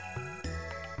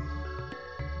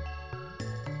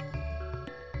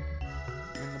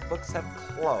 And the books have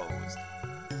closed.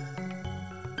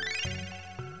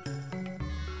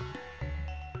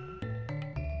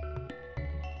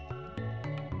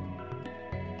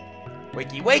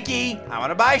 Wakey, wakey! I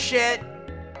wanna buy shit!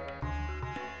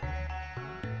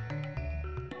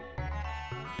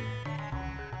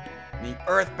 The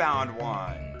earthbound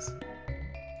ones.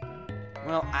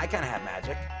 Well, I kinda have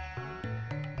magic.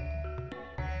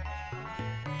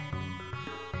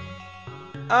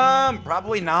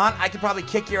 Probably not. I could probably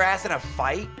kick your ass in a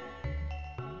fight.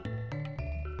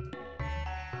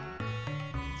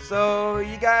 So,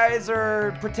 you guys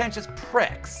are pretentious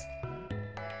pricks.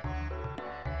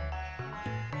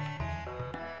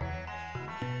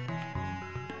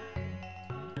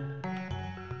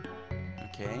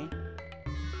 Okay.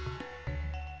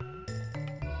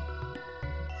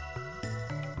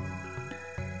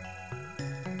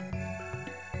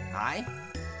 Hi?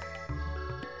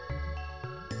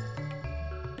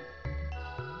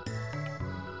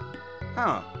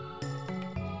 Huh.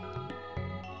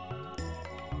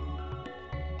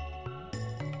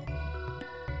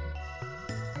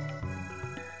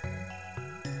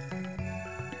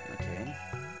 Okay.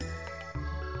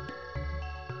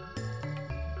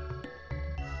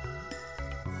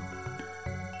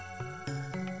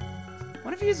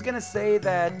 One of you is gonna say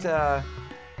that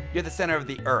you're the center of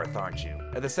the Earth, aren't you?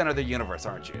 Or the center of the universe,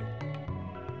 aren't you?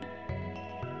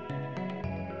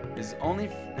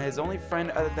 His only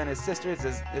friend other than his sisters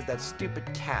is that stupid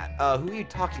cat. Who are you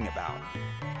talking about?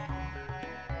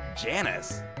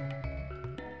 Janice?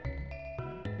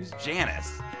 Who's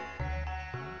Janice?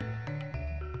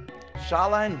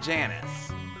 Shala and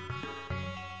Janice.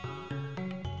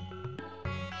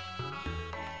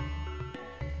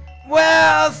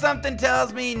 Well, something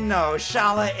tells me no,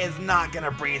 Shala is not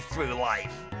gonna breathe through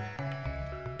life.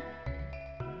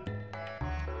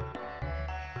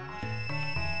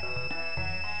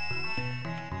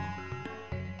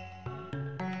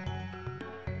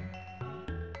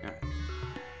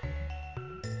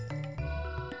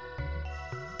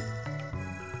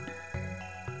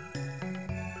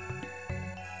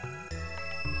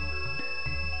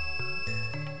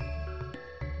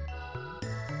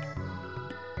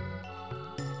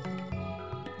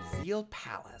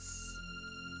 Palace.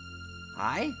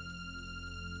 Hi?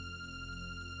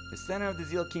 The center of the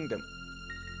Zeal Kingdom.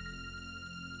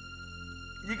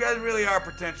 You guys really are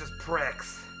pretentious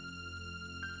pricks.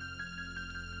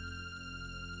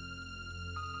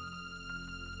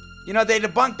 You know, they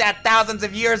debunked that thousands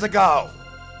of years ago.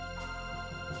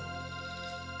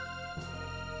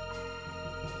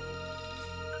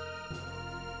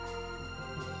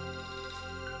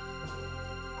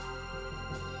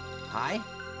 Hi?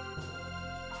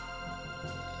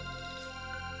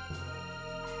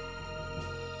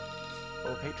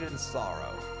 Full of hatred and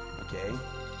sorrow. Okay.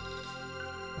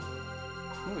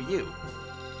 Who are you?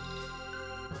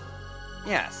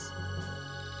 Yes.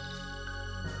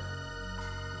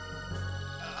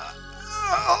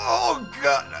 Oh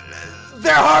god!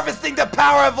 They're harvesting the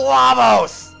power of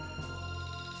Lavos!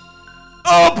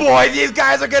 Oh boy, these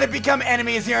guys are gonna become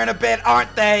enemies here in a bit,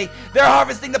 aren't they? They're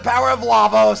harvesting the power of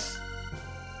Lavos!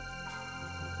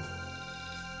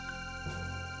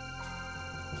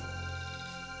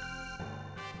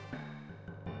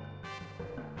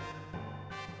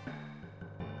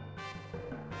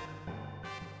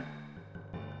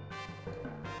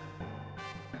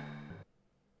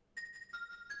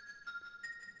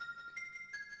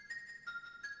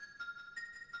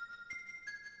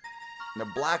 The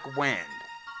Black Wind.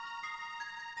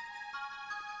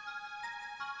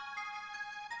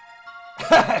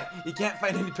 You can't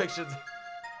find any pictures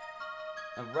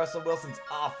of Russell Wilson's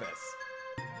office.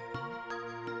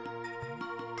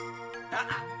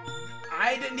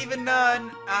 I didn't even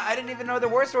know there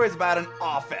were stories about an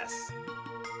office.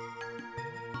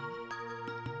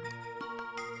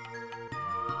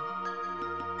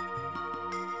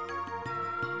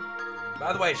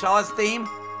 By the way, Shala's theme,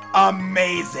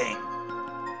 amazing.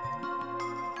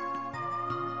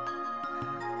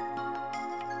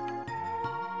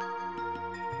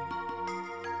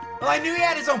 I knew he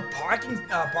had his own parking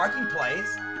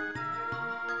place.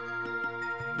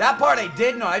 That part I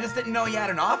did know. I just didn't know he had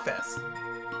an office.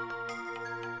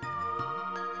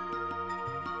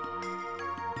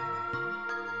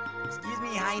 Excuse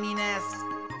me, Heininess.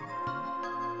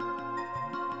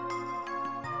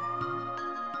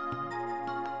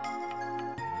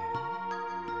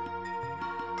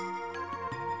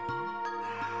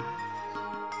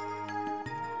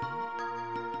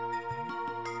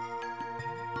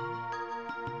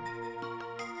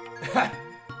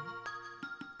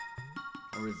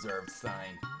 A reserved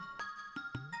sign.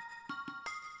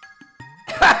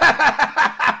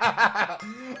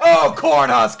 Oh,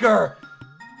 Cornhusker!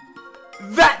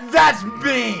 That's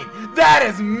mean! That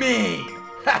is mean!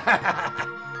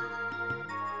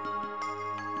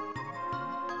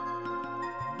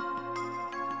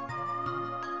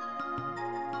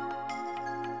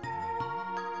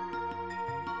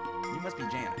 You must be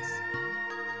Janice.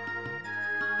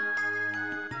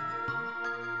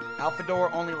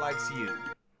 Alphador only likes you.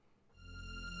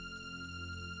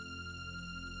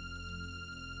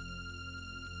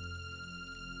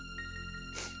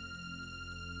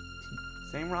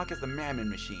 Same rock as the Mammon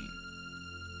machine.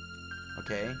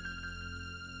 Okay.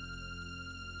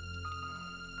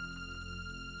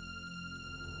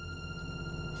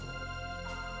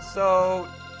 So,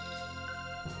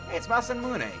 hey, it's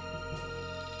Masamune.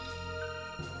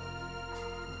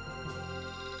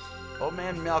 Old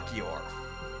Man Melchior.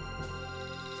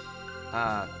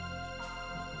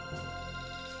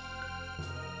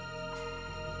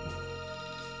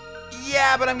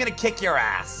 Yeah, but I'm gonna kick your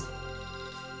ass.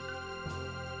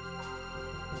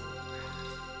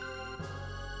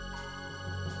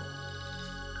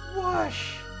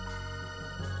 Whoosh.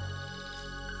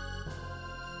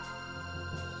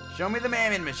 Show me the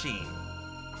Mammon machine.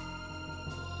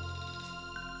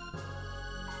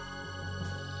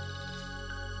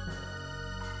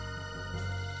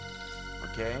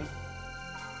 Okay.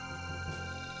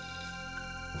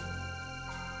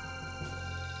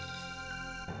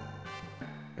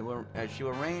 She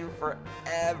will reign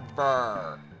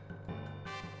forever.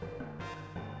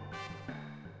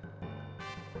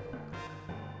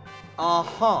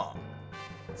 Uh-huh.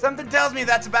 Something tells me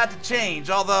that's about to change,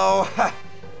 although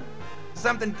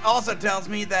something also tells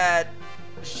me that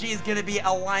she's gonna be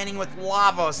aligning with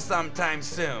Lavos sometime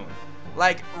soon.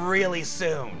 Like, really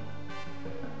soon.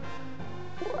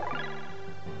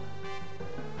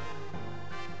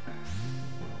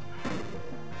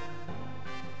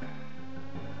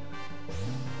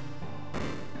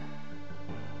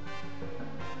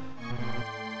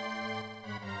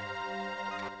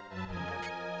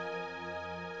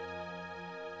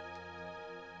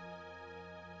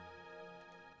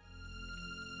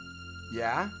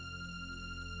 Yeah?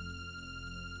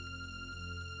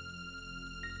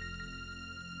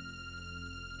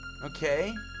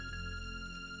 Okay.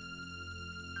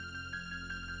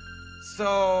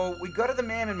 So, we go to the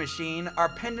Mammon machine, our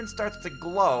pendant starts to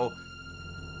glow.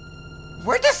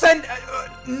 We're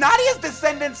Nadia's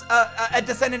a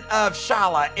descendant of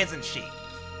Shala, isn't she?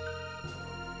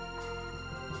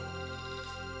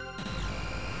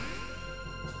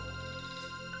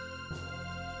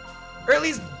 Or at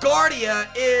least Guardia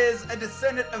is a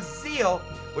descendant of Zeal,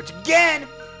 which again,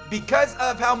 because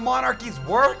of how monarchies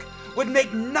work, would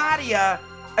make Nadia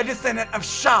a descendant of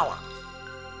Shala.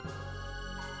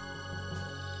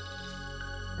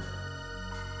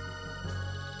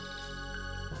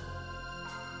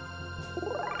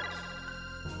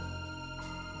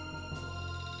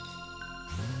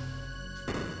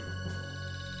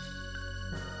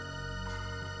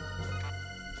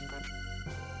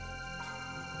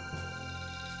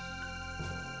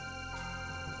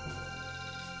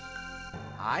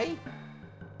 Hi?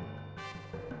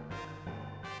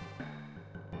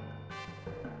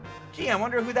 Gee, I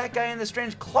wonder who that guy in the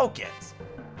strange cloak is.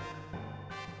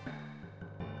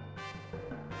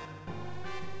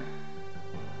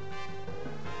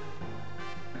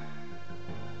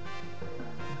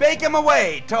 Bake him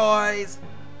away, toys!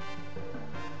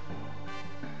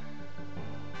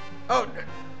 Oh,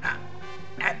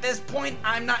 at this point,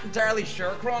 I'm not entirely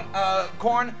sure, Corn.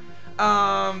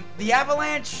 The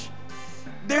Avalanche,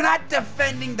 they're not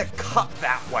defending the cup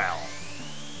that well.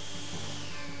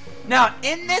 Now,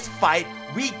 in this fight,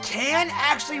 we can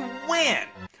actually win.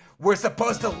 We're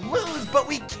supposed to lose, but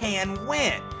we can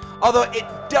win. Although it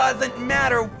doesn't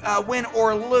matter win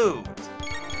or lose.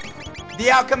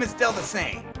 The outcome is still the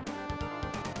same.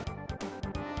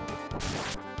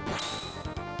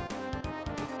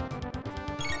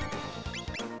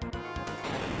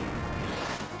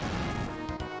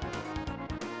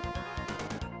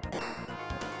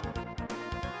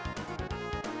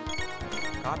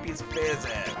 Copies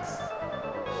physics.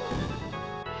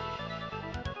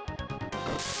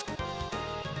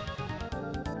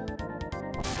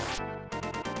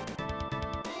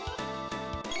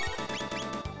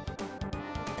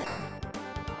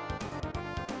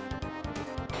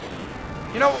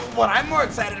 You know, what I'm more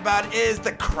excited about is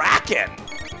the Kraken.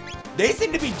 They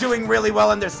seem to be doing really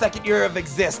well in their second year of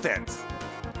existence.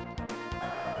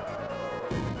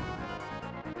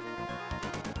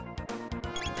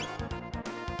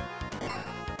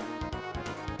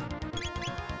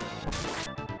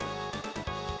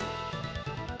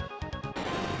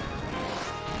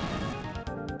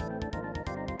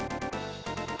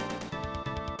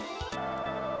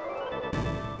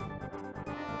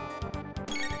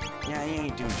 Yeah, he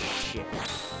ain't doing shit.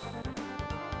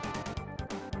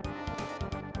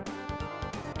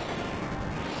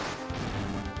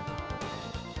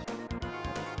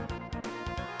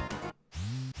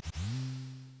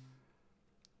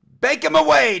 Bake him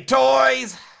away,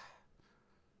 toys!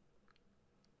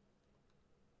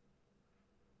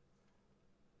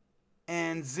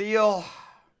 And Zeal,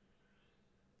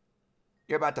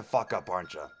 you're about to fuck up,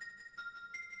 aren't you?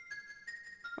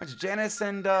 It's Janice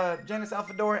and Janice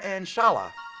Alfador and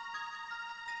Shala.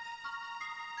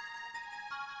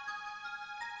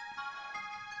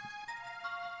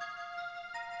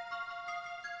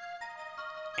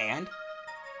 And?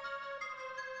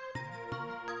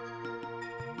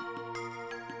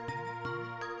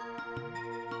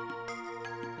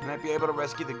 I might be able to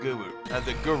rescue the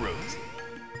gurus.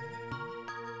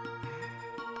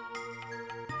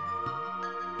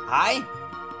 Hi?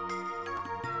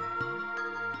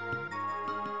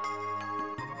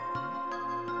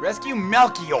 Rescue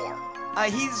Melchior.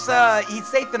 He's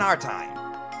safe in our time.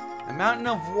 A mountain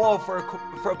of woe for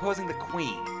opposing the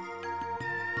queen.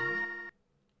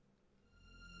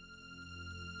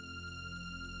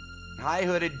 Hi,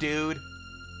 hooded dude.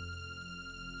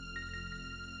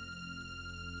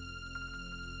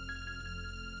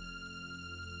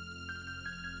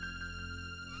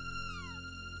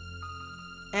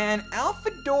 And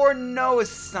Alfador knows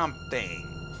something.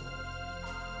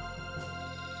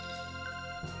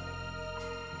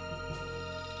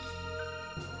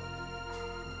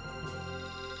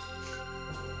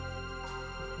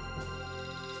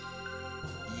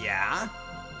 Yeah?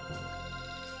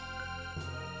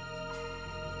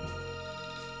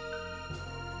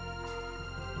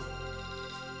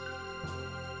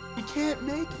 You can't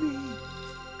make me.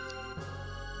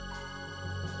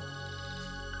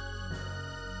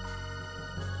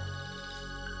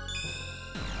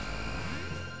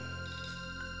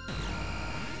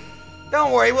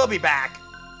 Don't worry, we'll be back.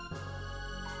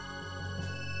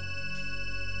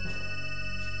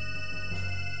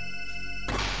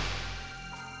 What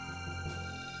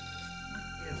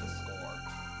is the score?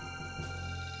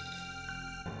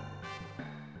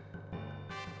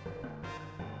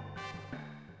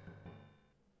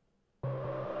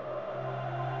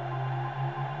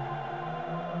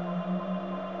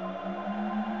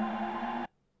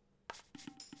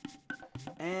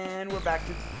 And we're back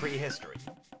to prehistory.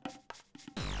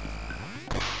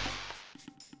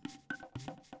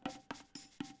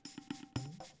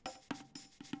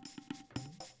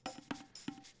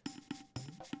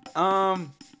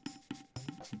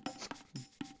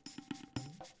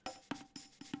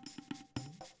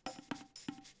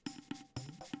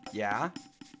 Yeah?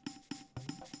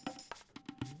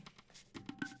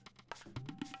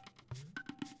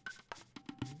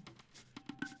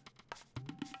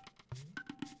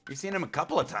 You've seen him a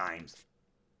couple of times.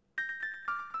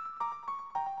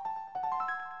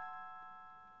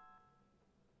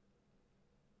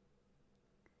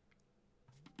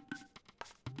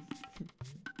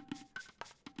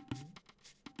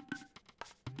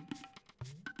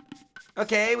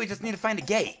 Okay, we just need to find a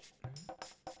gate.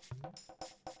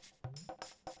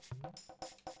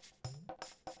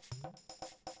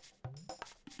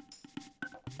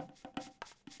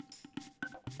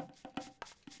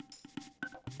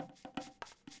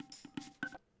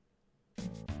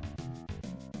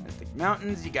 Mystic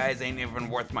Mountains, you guys ain't even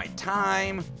worth my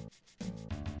time.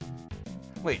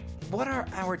 Wait, what are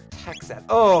our techs at?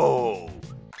 Oh!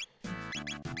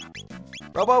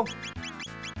 Robo?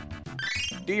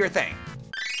 Do your thing.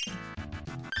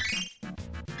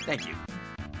 Thank you.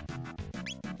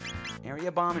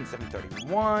 Area bomb in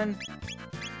 731.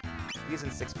 Fuse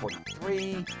in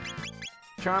 643.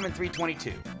 Charm in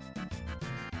 322.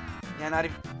 Yeah, not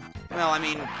even... Well, I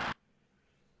mean...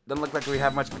 Doesn't look like we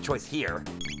have much of a choice here.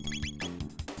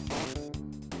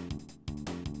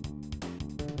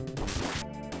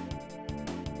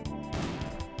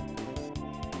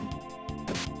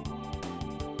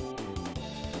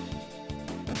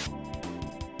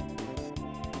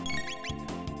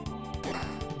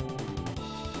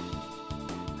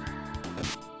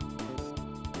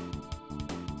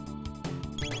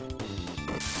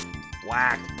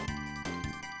 Whack.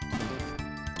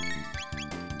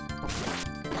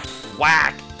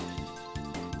 Whack.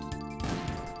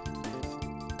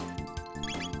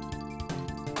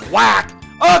 Whack.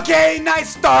 Okay,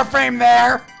 nice star frame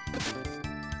there.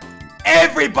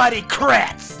 Everybody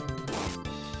crits.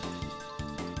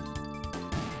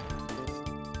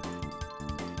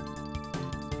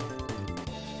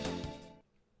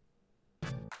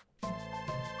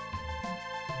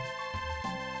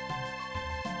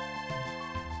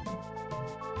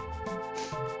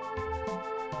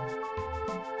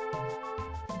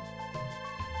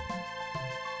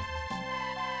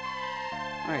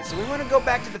 Alright, so we want to go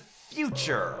back to the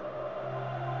future.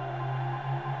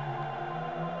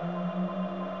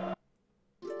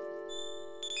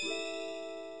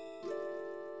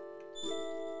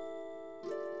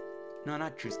 No,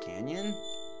 not Truce Canyon.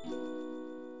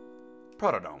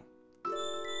 Protodome.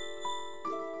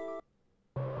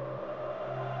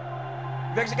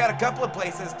 We've actually got a couple of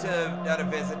places to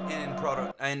visit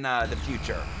in the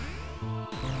future.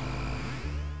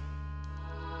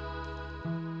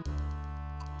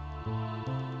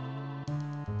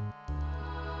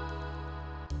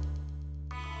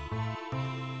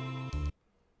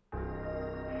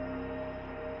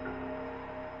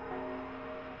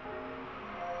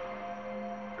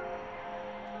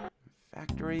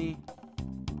 Factory.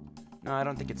 No, I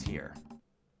don't think it's here.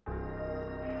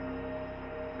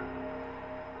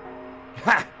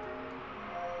 Ha!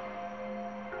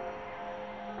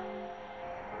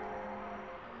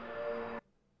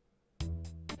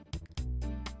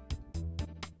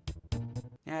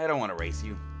 Yeah, I don't want to race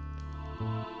you.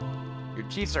 Your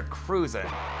Chiefs are cruising.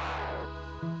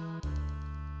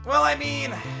 Well, I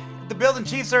mean, if the Bills and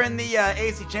Chiefs are in the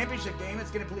AFC Championship game,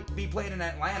 it's going to be played in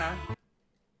Atlanta.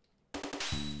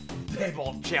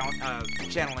 Table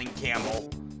channeling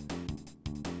Campbell.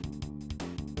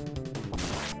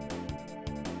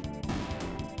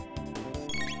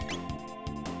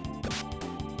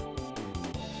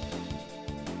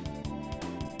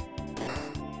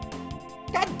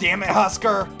 God damn it,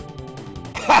 Husker!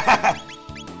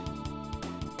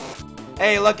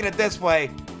 Hey, look at it this way.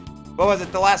 What was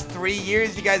it, the last 3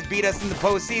 years you guys beat us in the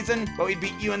postseason, but we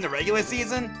beat you in the regular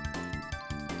season?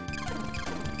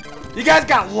 You guys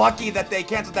got lucky that they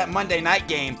canceled that Monday night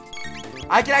game.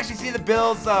 I could actually see the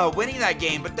Bills winning that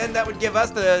game, but then that would give us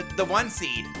the 1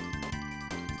 seed.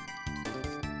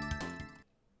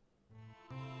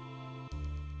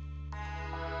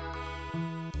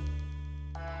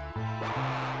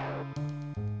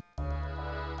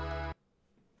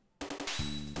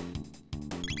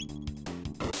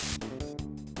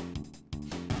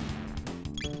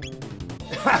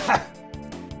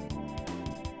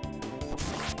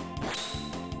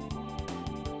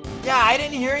 Yeah, I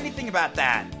didn't hear anything about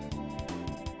that.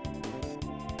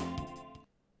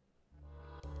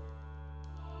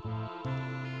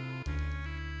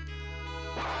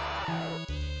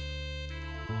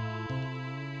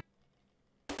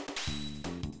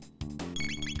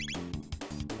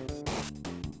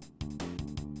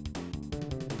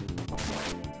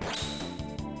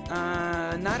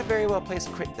 Not a very well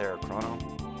placed crit there, Chrono.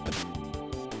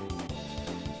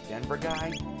 Denver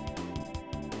guy?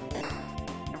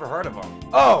 Never heard of him.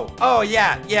 Oh,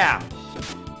 yeah.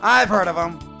 I've heard of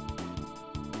him.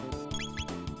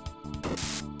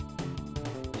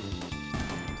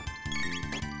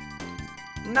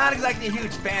 Not exactly a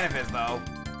huge fan of his, though.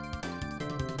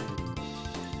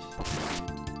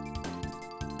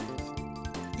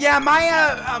 Yeah,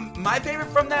 my favorite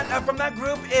from that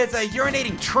group is a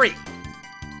urinating tree.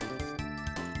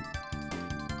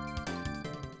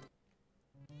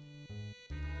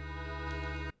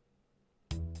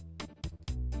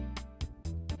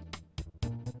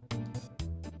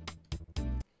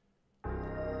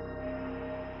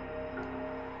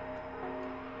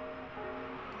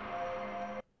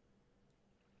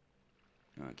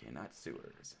 Okay, not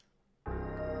sewers. I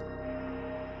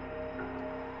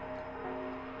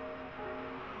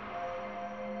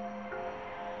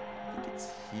think it's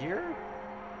here?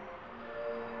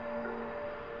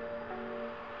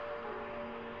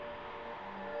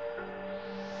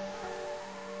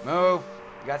 Move!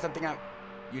 You got something I...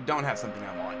 You don't have something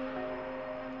I want.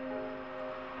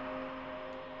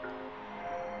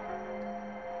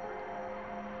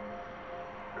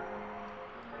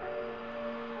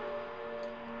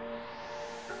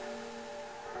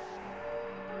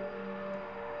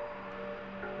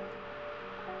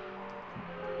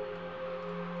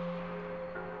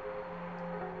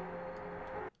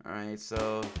 Alright,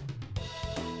 so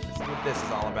let's see what this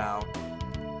is all about.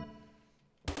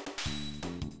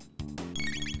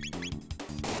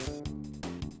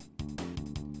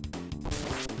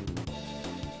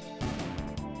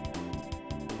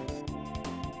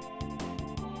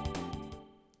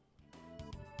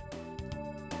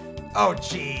 Oh,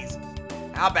 jeez.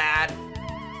 How bad?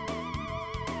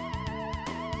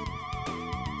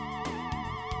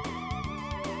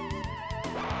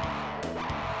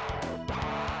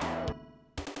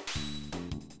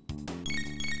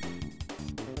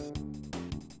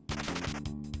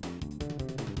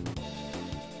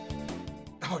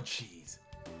 Oh, jeez.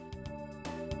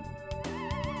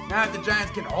 Now if the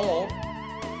Giants can hold.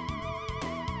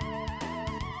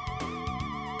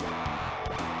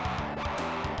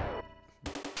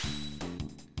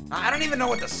 I don't even know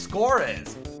what the score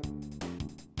is.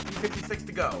 2:56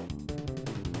 to go.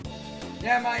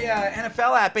 Yeah, my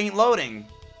NFL app ain't loading.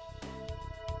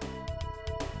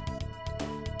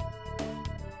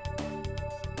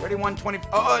 $31-20.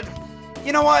 Oh,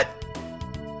 you know what?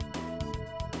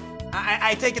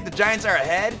 I take it the Giants are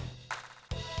ahead.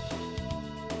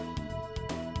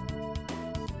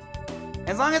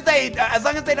 As long as they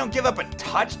don't give up a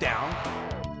touchdown.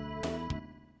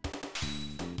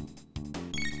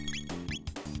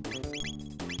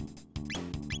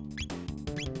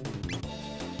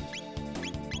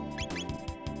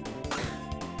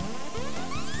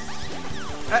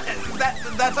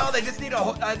 That's all. They just need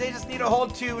a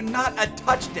hold to not a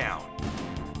touchdown.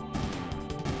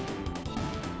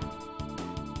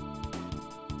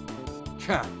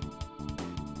 Huh.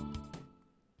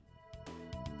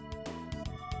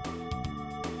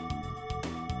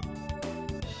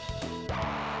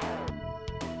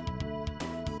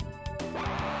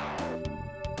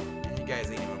 You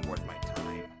guys ain't even worth my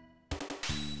time.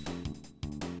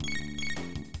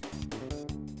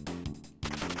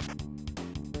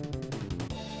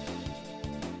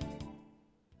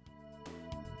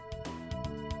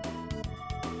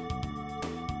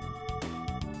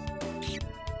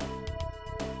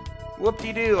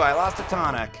 Whoop-de-doo, I lost a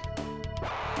tonic.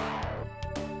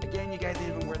 Again, you guys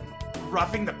ain't even worth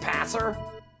roughing the passer?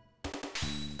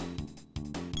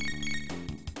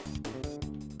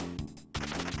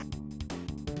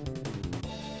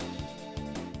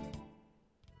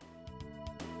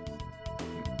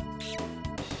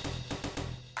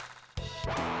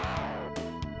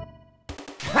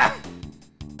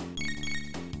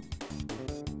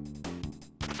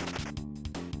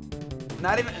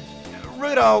 Not even...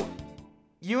 Rudo,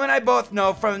 you and I both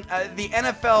know from the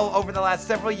NFL over the last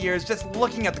several years, just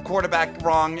looking at the quarterback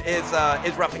wrong is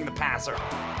roughing the passer.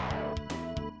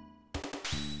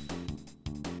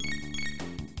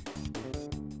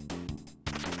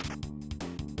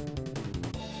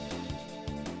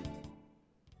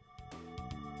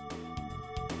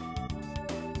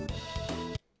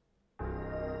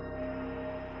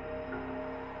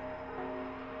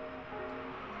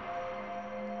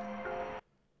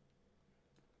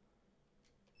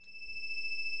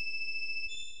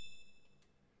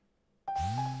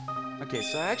 Okay,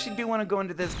 so I actually do want to go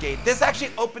into this gate. This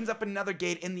actually opens up another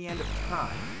gate in the end of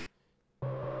time.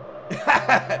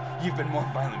 You've been more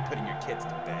violent putting your kids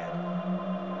to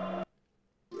bed.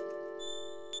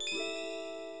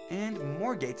 And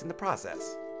more gates in the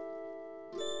process.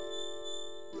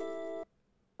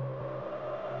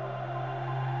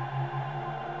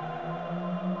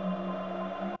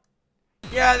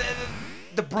 Yeah,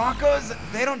 the Broncos,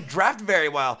 they don't draft very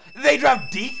well. They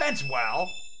draft defense well.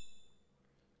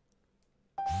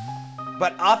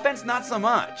 But offense, not so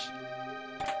much.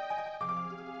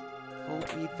 Full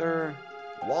ether,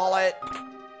 wallet,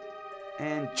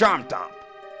 and charm top.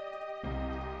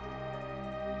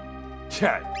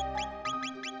 Check.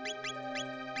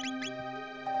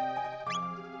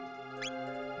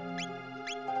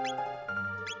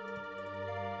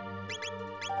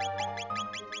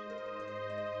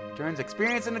 Turns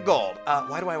experience into gold.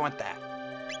 Why do I want that?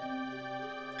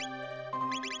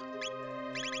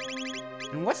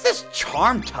 And what's this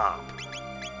charm top?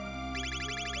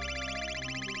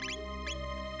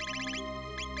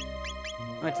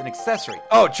 Oh, it's an accessory.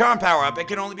 Oh, charm power up. It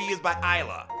can only be used by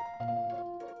Isla.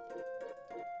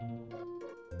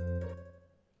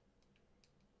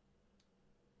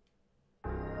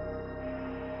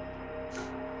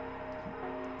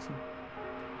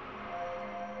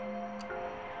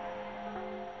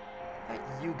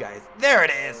 You guys. There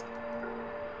it is.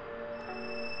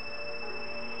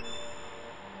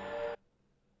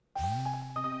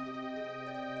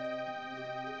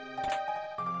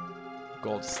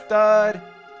 Gold stud,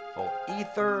 full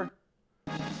ether,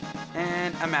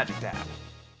 and a magic tab.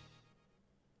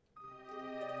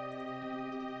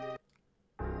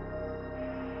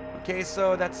 Okay,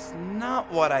 so that's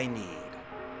not what I need.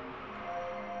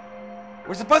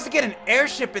 We're supposed to get an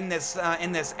airship in this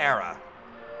era.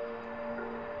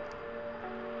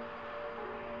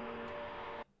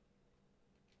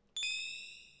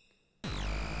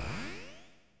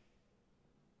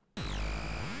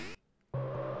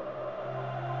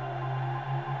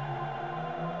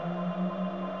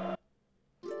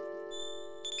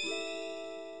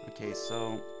 Okay,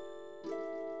 so...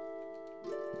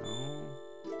 No.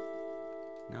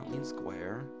 Mountain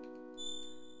Square.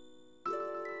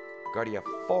 Guardia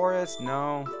Forest,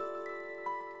 no.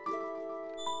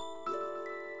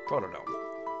 Chrono.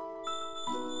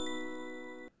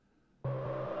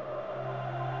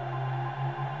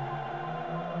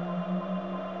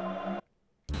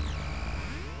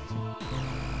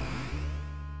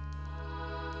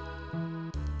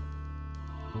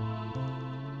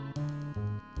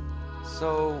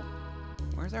 So,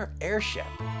 where's our airship?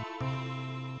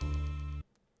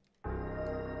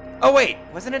 Oh wait,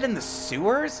 wasn't it in the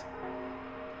sewers?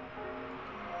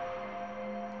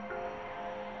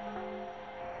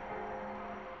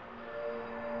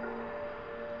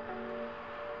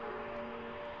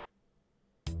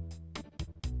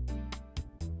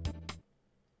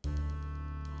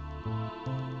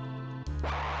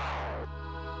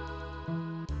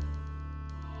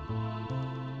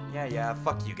 Yeah,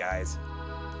 fuck you guys.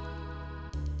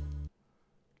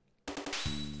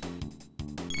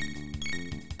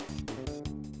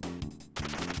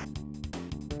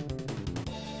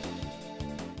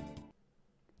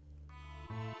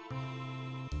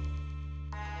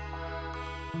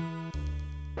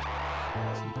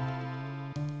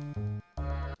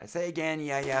 I say again,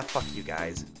 yeah, fuck you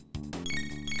guys.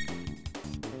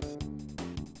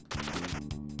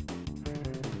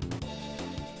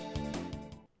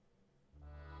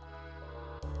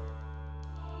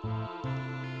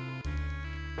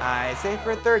 I say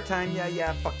for a third time,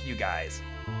 yeah, fuck you guys.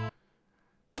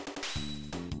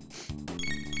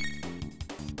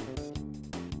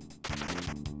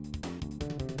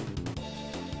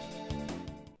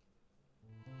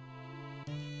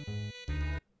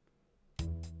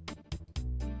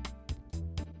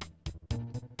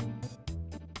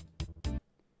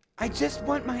 I just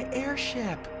want my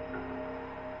airship.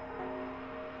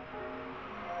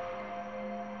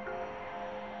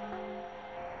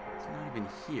 It's not even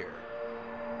here.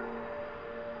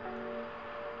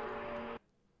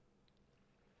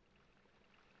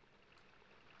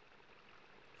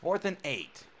 Fourth and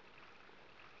 8.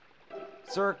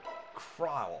 Sir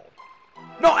Crowell.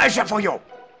 No airship for you!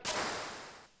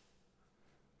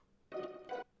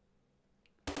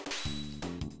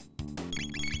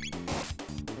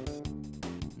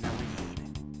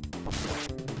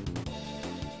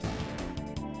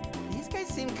 These guys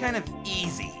seem kind of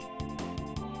easy.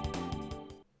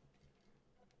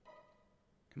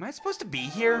 Am I supposed to be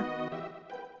here?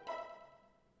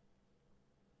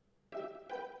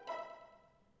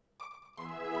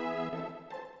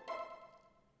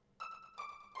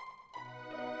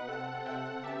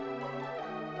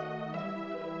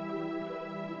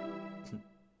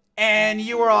 And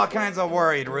you were all kinds of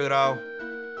worried, Rudo.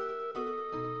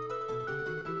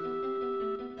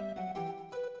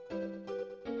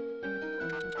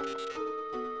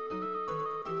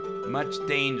 Much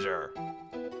danger.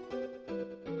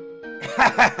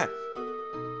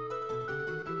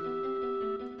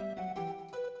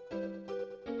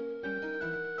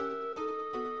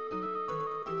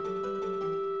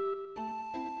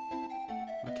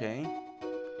 Okay.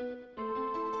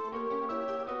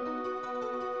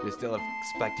 You're still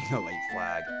expecting a late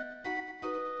flag.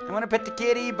 I want to pet the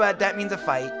kitty, but that means a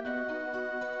fight.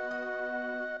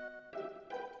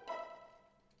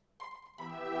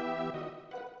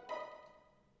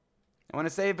 I want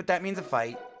to save, but that means a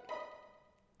fight.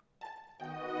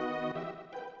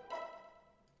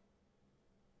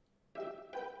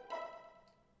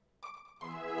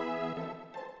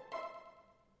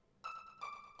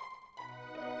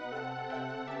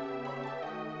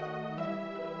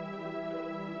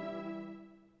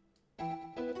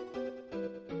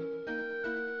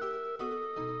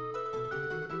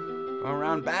 Go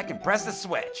around back and press the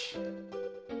switch.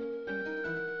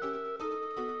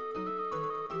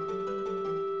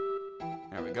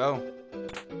 There we go.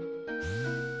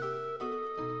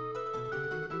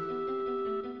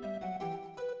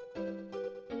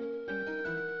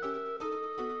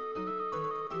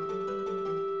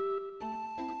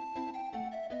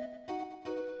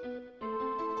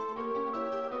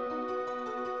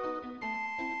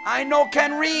 I no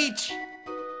can reach.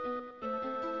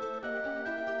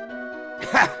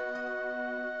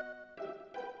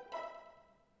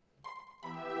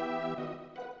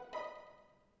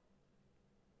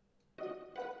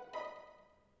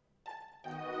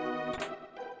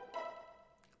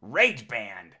 Rage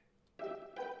Band. Okay,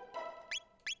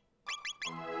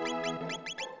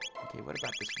 what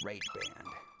about this Rage Band?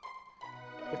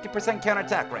 50%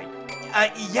 counterattack rate.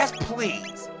 Yes,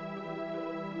 please.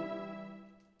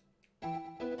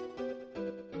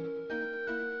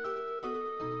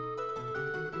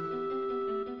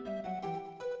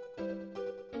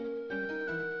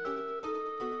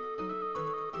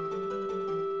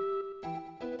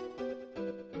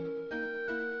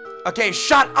 Okay,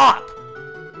 shut up!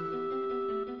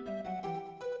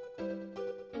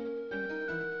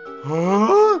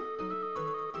 Huh?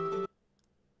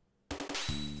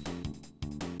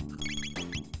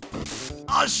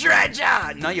 I'll shred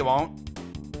ya! No, you won't.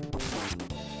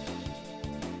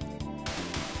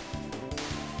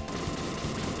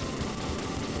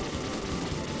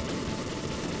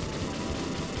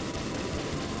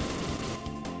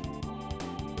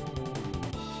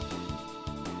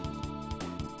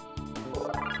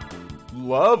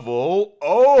 Level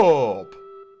up!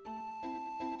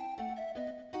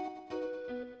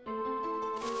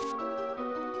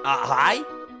 Hi?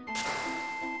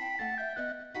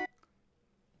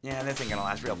 Yeah, this ain't gonna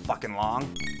last real fucking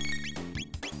long.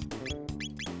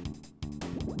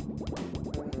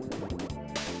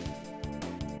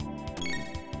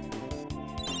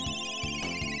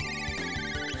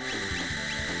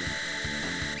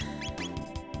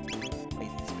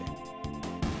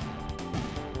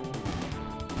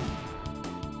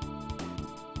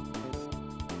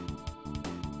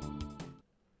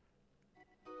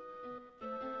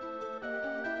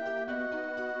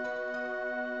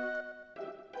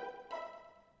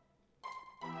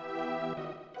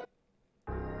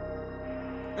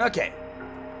 Okay.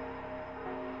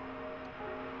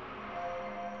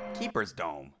 Keeper's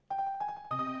Dome.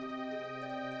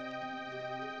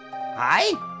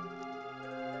 Hi?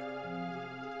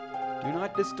 Do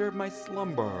not disturb my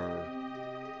slumber.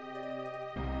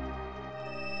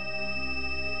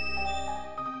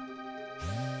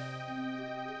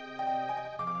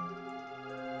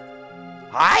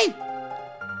 Hi?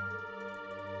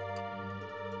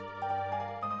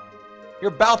 You're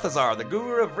Balthazar, the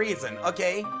guru of reason.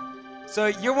 Okay, so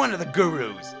you're one of the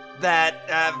gurus that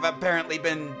have apparently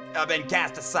been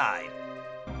cast aside.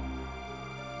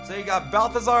 So you got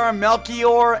Balthazar,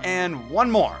 Melchior, and one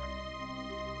more.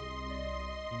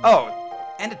 Oh,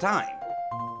 end of time.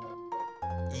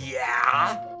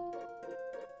 Yeah?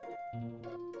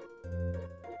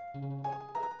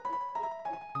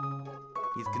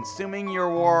 He's consuming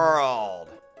your world.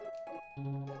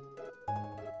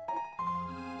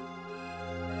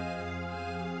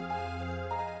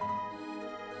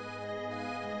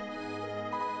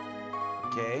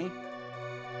 Okay.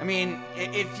 I mean,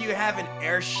 if you have an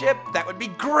airship, that would be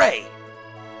great.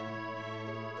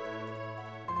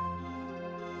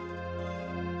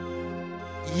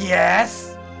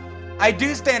 Yes! I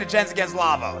do stand a chance against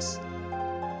Lavos.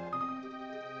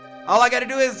 All I gotta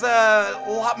do is a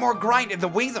lot more grind in the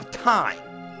Wings of Time.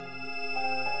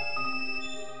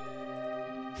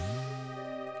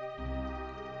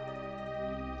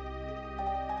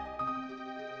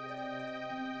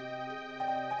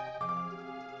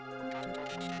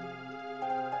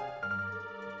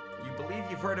 You believe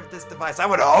you've heard of this device? I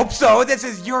would hope so. This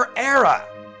is your era.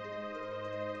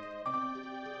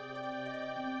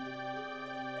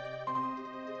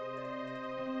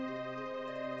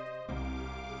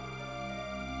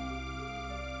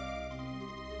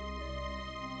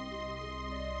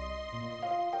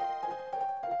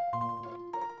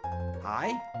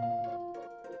 Hi?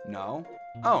 No.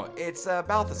 Oh, it's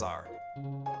Balthazar.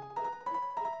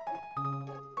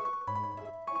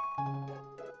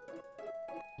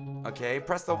 Okay,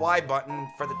 press the Y button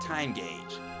for the time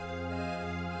gauge.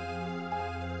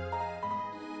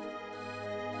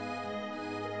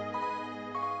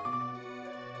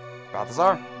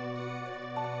 Balthazar?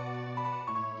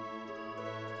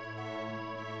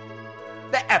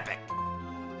 The epic!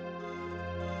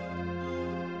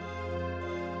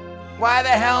 Why the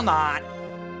hell not?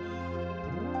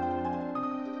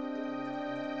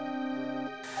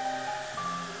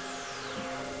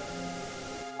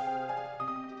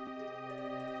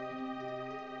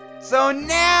 So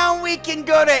now we can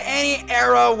go to any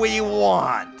era we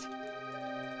want.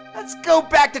 Let's go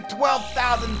back to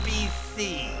 12,000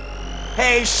 BC.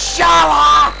 Hey,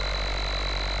 Shala!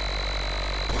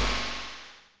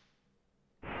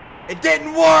 It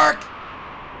didn't work!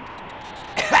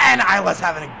 And I was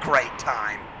having a great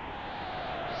time.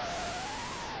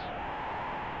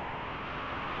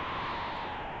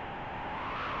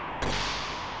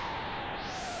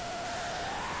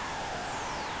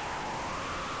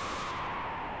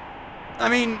 I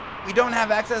mean, we don't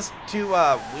have access to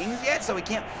wings yet, so we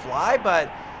can't fly, but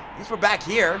at least we're back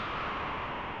here.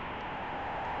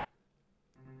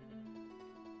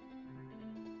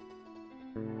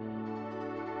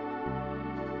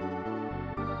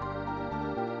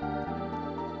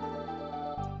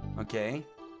 Okay.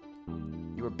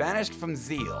 You were banished from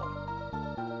Zeal.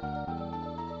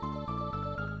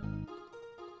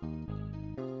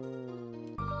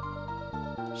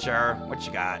 Sure, what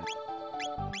you got?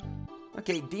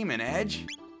 Okay, Demon Edge.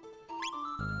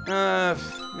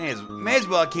 May as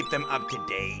well keep them up to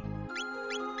date.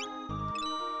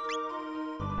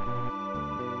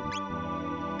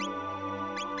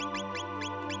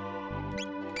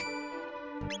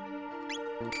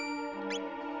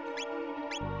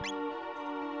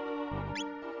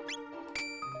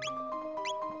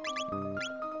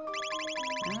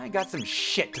 I got some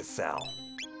shit to sell.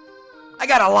 I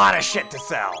got a lot of shit to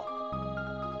sell.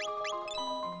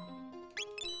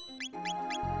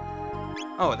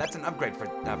 Oh, that's an upgrade for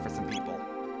some people.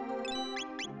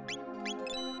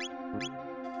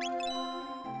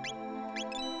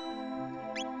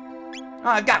 Oh,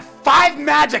 I've got 5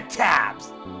 magic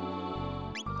tabs.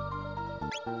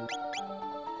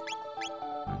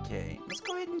 Okay, let's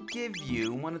go ahead and give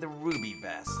you one of the ruby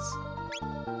vests.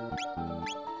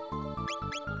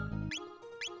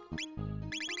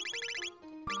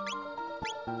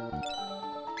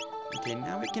 Okay,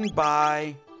 now we can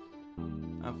buy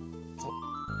a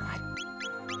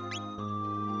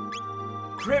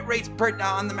crit rates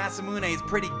on the Masamune is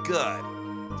pretty good.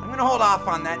 So I'm gonna hold off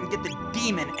on that and get the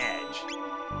demon edge.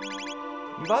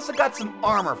 We've also got some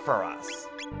armor for us.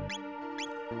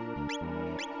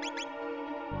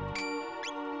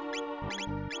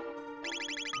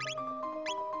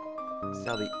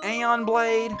 Sell the Aeon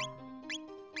Blade.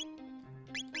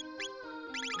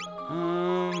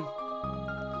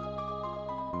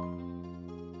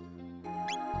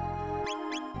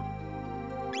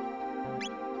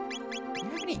 Do you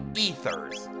have any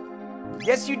ethers?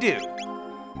 Yes, you do.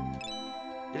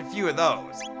 Get a few of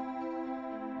those.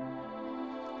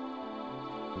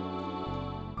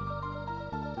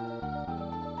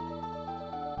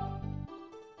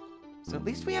 So at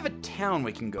least we have a town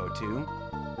we can go to.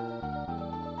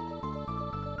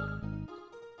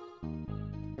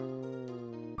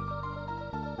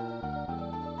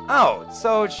 Oh,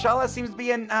 so Shala seems to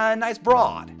be a nice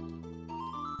broad.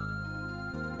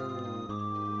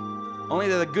 Only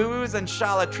the gurus and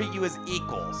Shala treat you as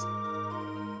equals.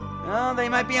 Well, they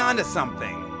might be onto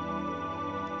something.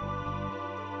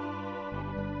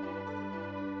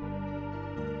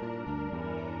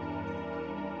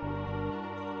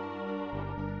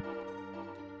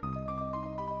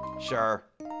 Sure.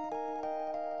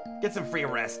 Get some free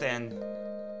rest in.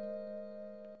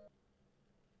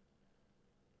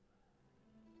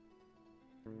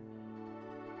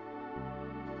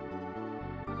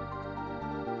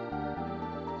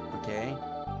 Okay.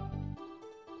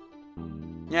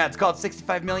 Yeah, it's called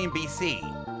 65 million BC.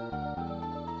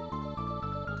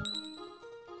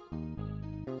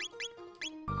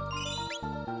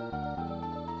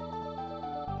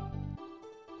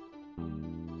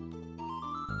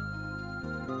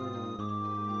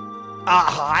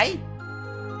 Hi?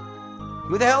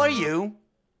 Who the hell are you?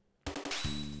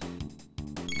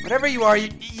 Whatever you are,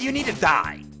 you need to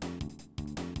die.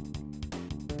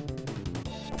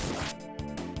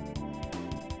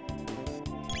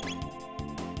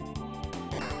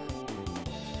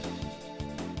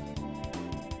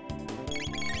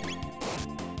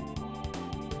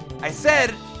 I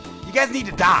said, you guys need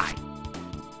to die.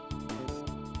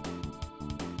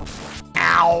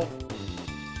 Ow.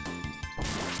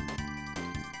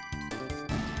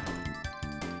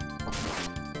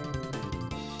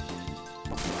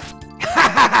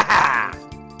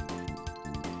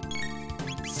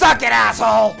 Suck it,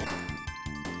 asshole!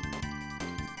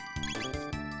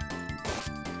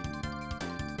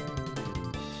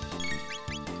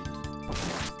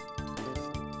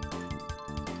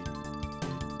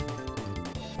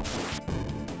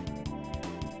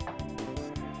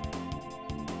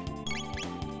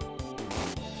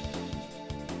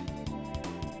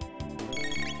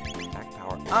 Attack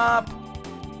power up.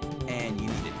 And you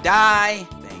need to die.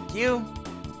 Thank you.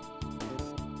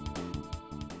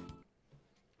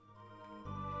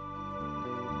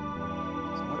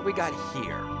 We got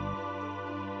here.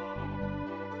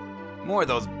 More of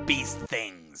those beast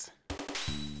things.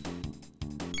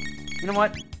 You know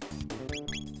what?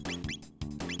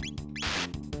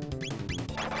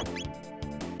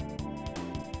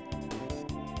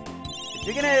 If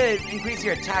you're gonna increase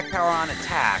your attack power on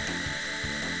attack,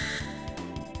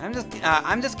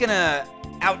 I'm just gonna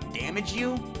out damage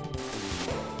you.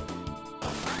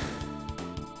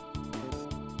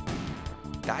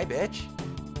 Die, bitch.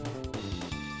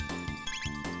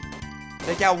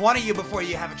 Take out one of you before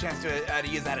you have a chance to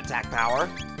use that attack power.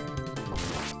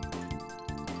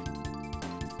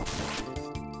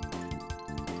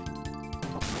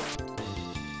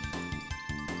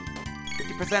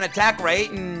 %, attack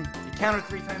rate, and you counter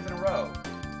 3 times in a row.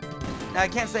 Now I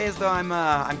can't say as though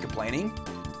I'm complaining.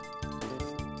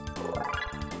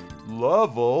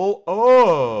 Level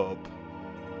up.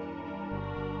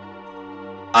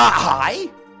 Hi?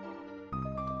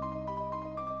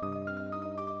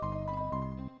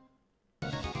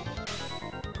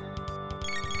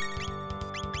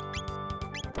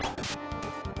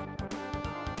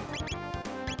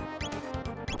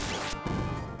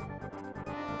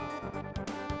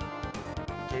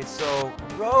 Okay, so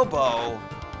Robo,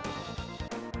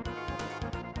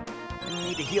 you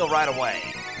need to heal right away.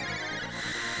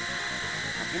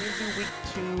 I'm gonna do weak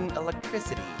to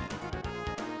electricity.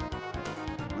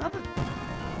 Well,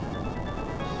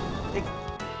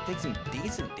 take some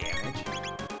decent damage.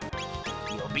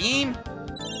 Heal beam.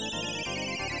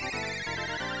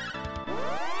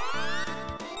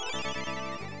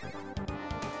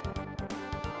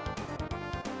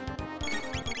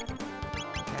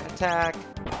 Cat attack.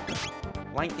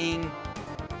 Lightning.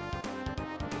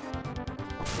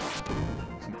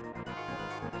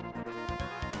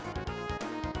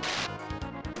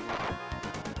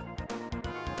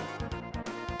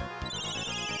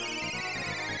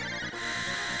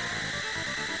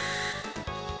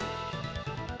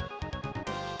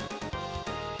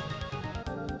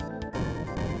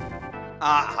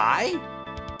 Hi?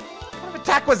 What kind of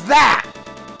attack was that?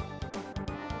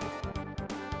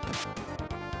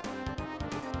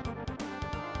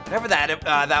 Whatever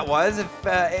that was,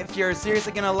 if you're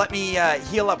seriously gonna let me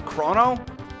heal up Chrono,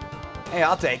 hey,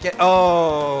 I'll take it.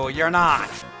 Oh, you're not.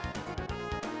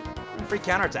 Free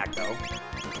counterattack though.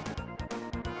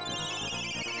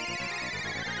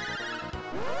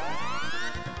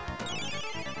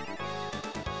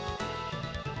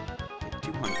 Okay,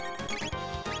 200.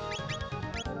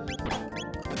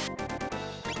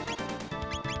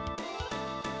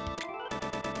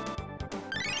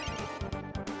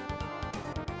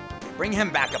 Bring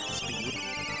him back up to speed.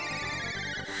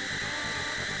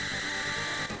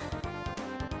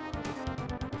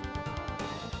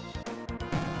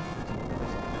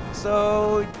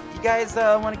 So, you guys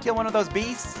want to kill one of those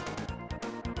beasts?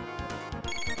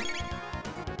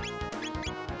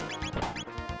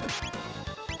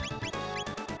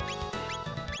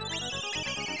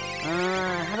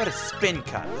 How about a spin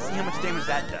cut? Let's see how much damage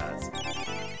that does.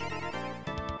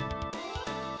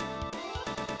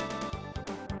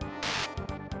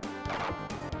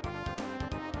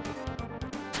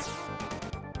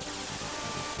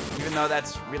 Even though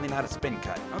that's really not a spin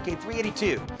cut. Okay,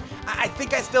 382. I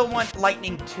think I still want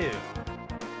lightning too.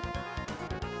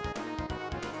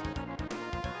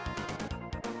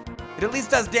 It at least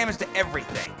does damage to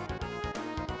everything.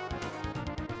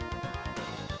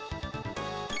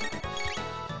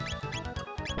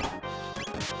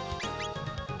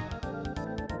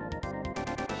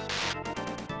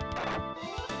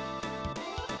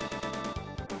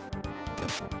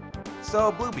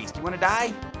 So, Blue Beast, you want to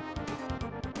die?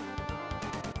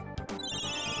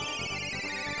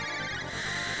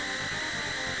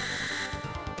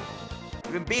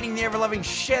 We've been beating the ever-loving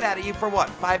shit out of you for what,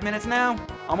 5 minutes now?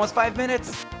 Almost 5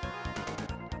 minutes?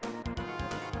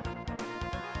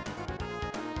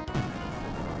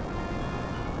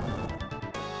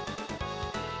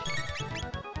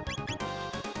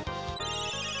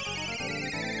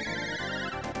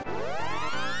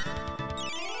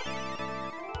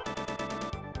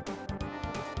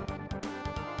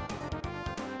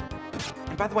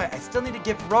 And by the way, I still need to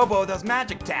give Robo those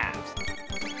magic tabs.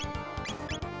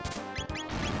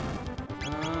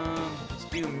 Let's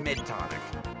do mid-tonic.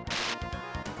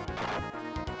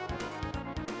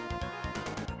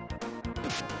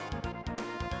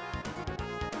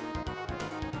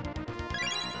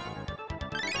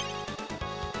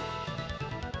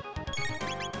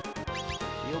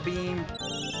 Heal beam.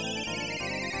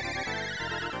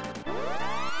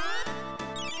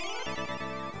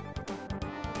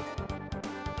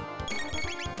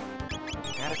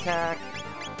 Cat attack.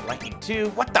 Lightning 2.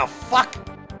 What the fuck?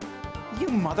 You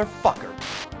motherfucker.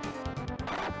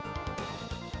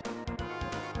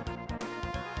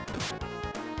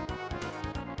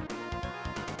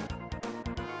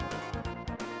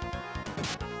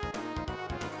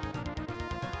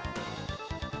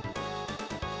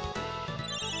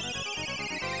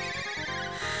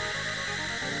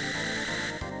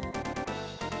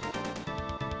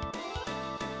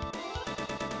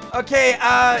 Okay,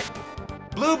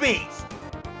 Blue Beast.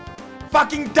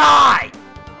 Fucking die!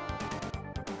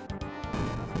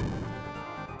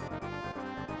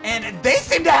 And they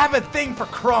seem to have a thing for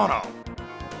Chrono.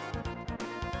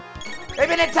 They've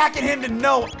been attacking him to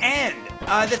no end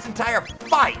this entire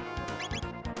fight.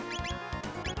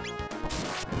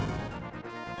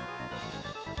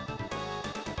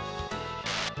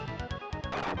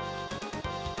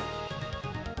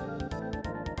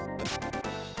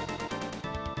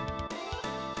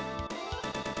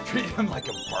 Treat him like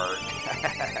a bird.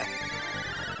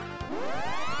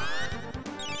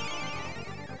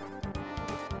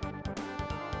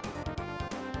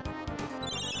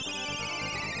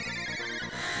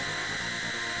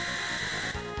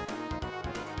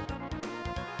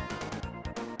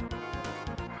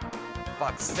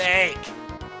 Fuck's sake!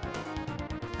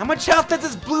 How much health does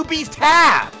this blue beast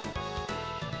have?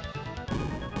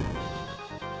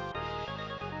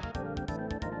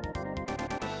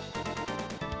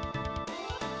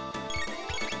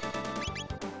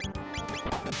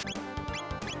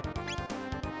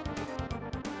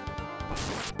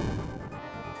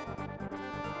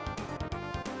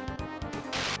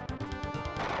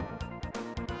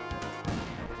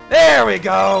 There we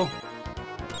go!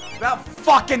 It's about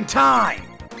fucking time!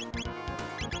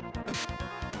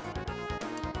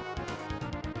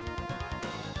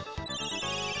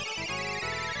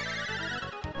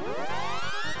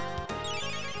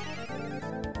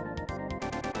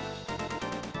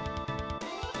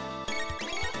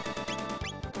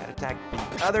 Gotta attack the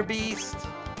other beast.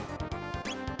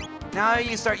 Now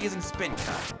you start using spin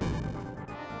cut.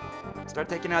 Start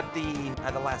taking out the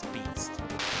last beast.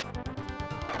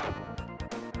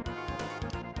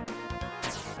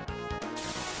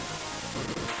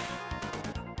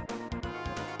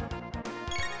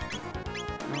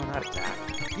 No, not attack.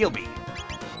 Heal beam.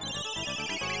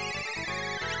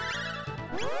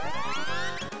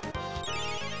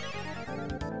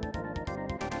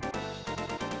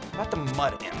 How about the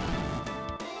mud imp?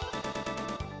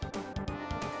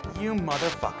 You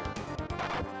motherfucker.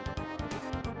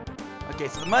 Okay,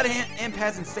 so the mud imp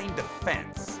has insane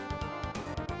defense.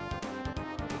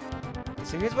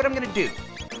 So here's what I'm gonna do.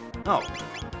 Oh.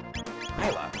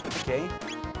 Hyla. Okay.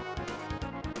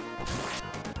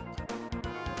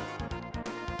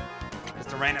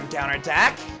 Just a random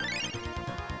counterattack.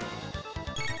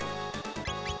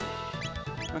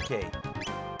 Okay.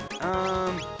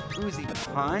 Uzi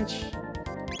punch.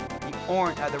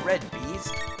 The red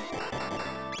beast.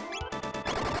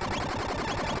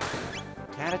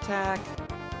 Cat attack.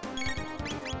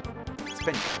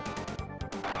 Spin.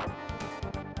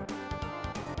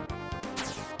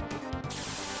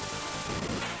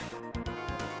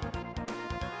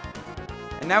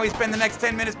 And now we spend the next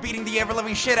 10 minutes beating the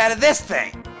ever-living shit out of this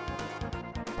thing.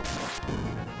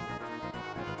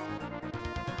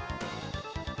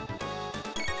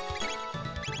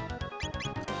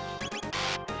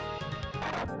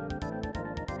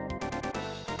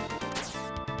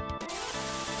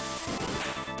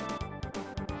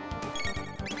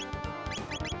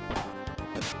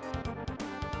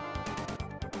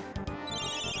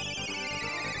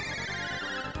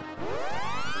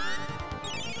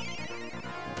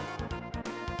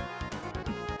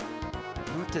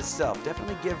 Note to self,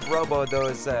 definitely give Robo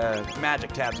those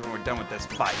magic tabs when we're done with this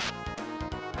fight.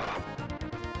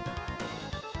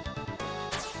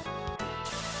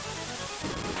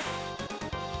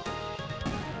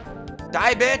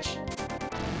 Die, bitch!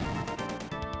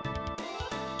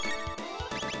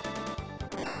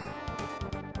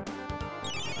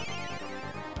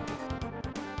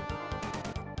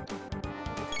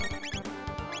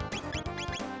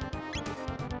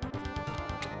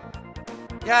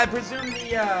 Yeah, I presume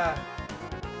the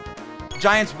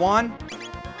Giants won.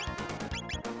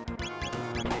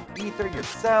 Ether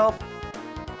yourself.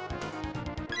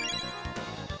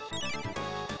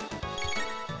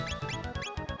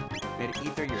 Made it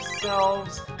ether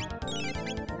yourselves.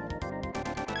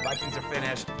 Vikings are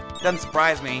finished. Doesn't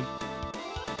surprise me.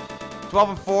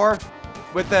 12-4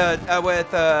 with the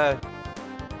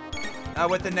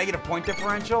negative point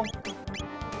differential.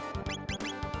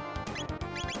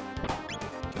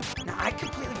 Now I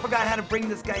completely forgot how to bring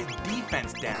this guy's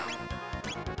defense down.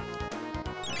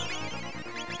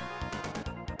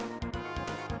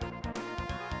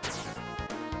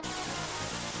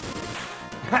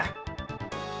 Ha!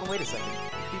 Oh, wait a second.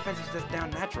 His defense is just down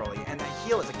naturally, and that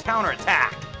heal is a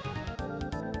counterattack.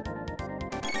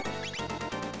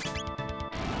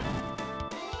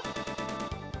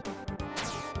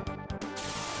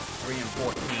 Three and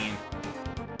 14.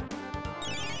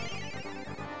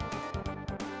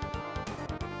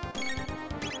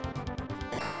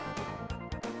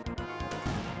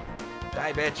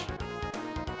 Die, bitch.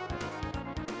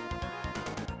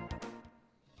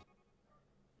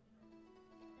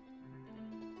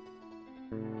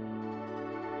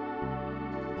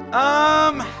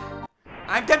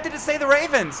 I'm tempted to say the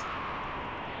Ravens.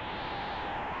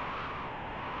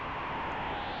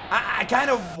 I kind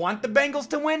of want the Bengals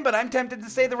to win, but I'm tempted to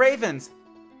say the Ravens.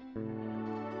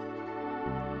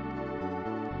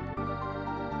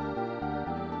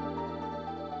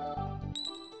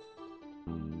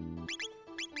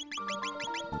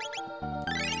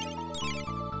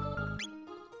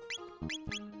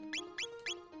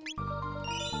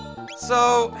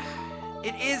 So,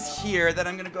 it is here that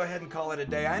I'm going to go ahead and call it a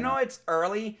day. I know it's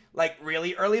early, like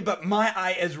really early, but my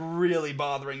eye is really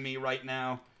bothering me right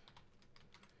now.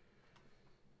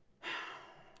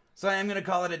 So I am going to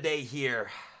call it a day here.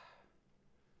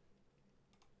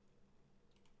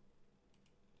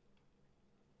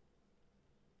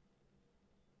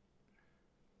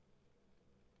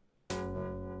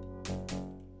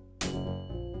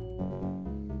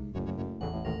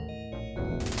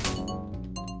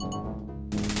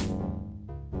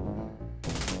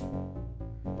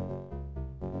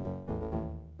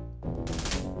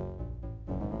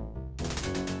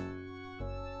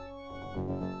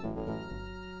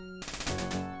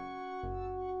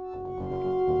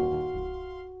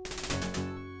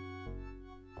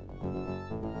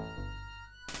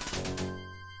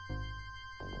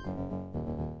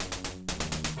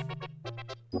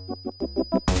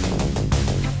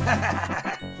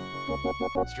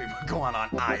 Stream going on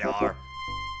IR.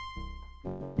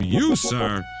 You,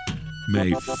 sir,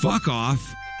 may fuck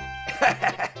off.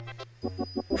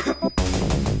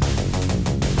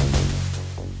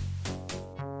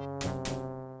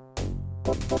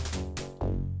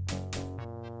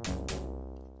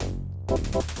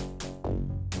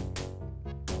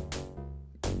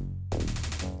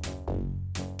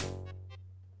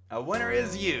 A winner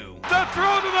is you. The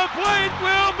throw to the plate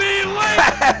will be late.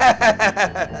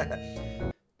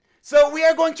 So we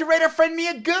are going to rate our friend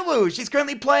Mia Guwu. She's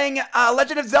currently playing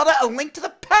Legend of Zelda: A Link to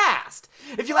the Past.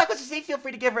 If you like what you see, feel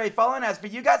free to give her a follow. And as for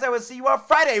you guys, I will see you on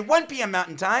Friday, 1 p.m.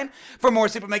 Mountain Time, for more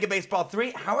Super Mega Baseball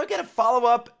 3. How are we going to follow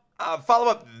up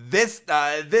this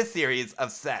series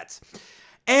of sets,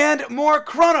 and more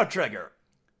Chrono Trigger.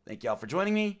 Thank y'all for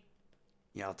joining me.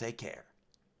 Y'all take care.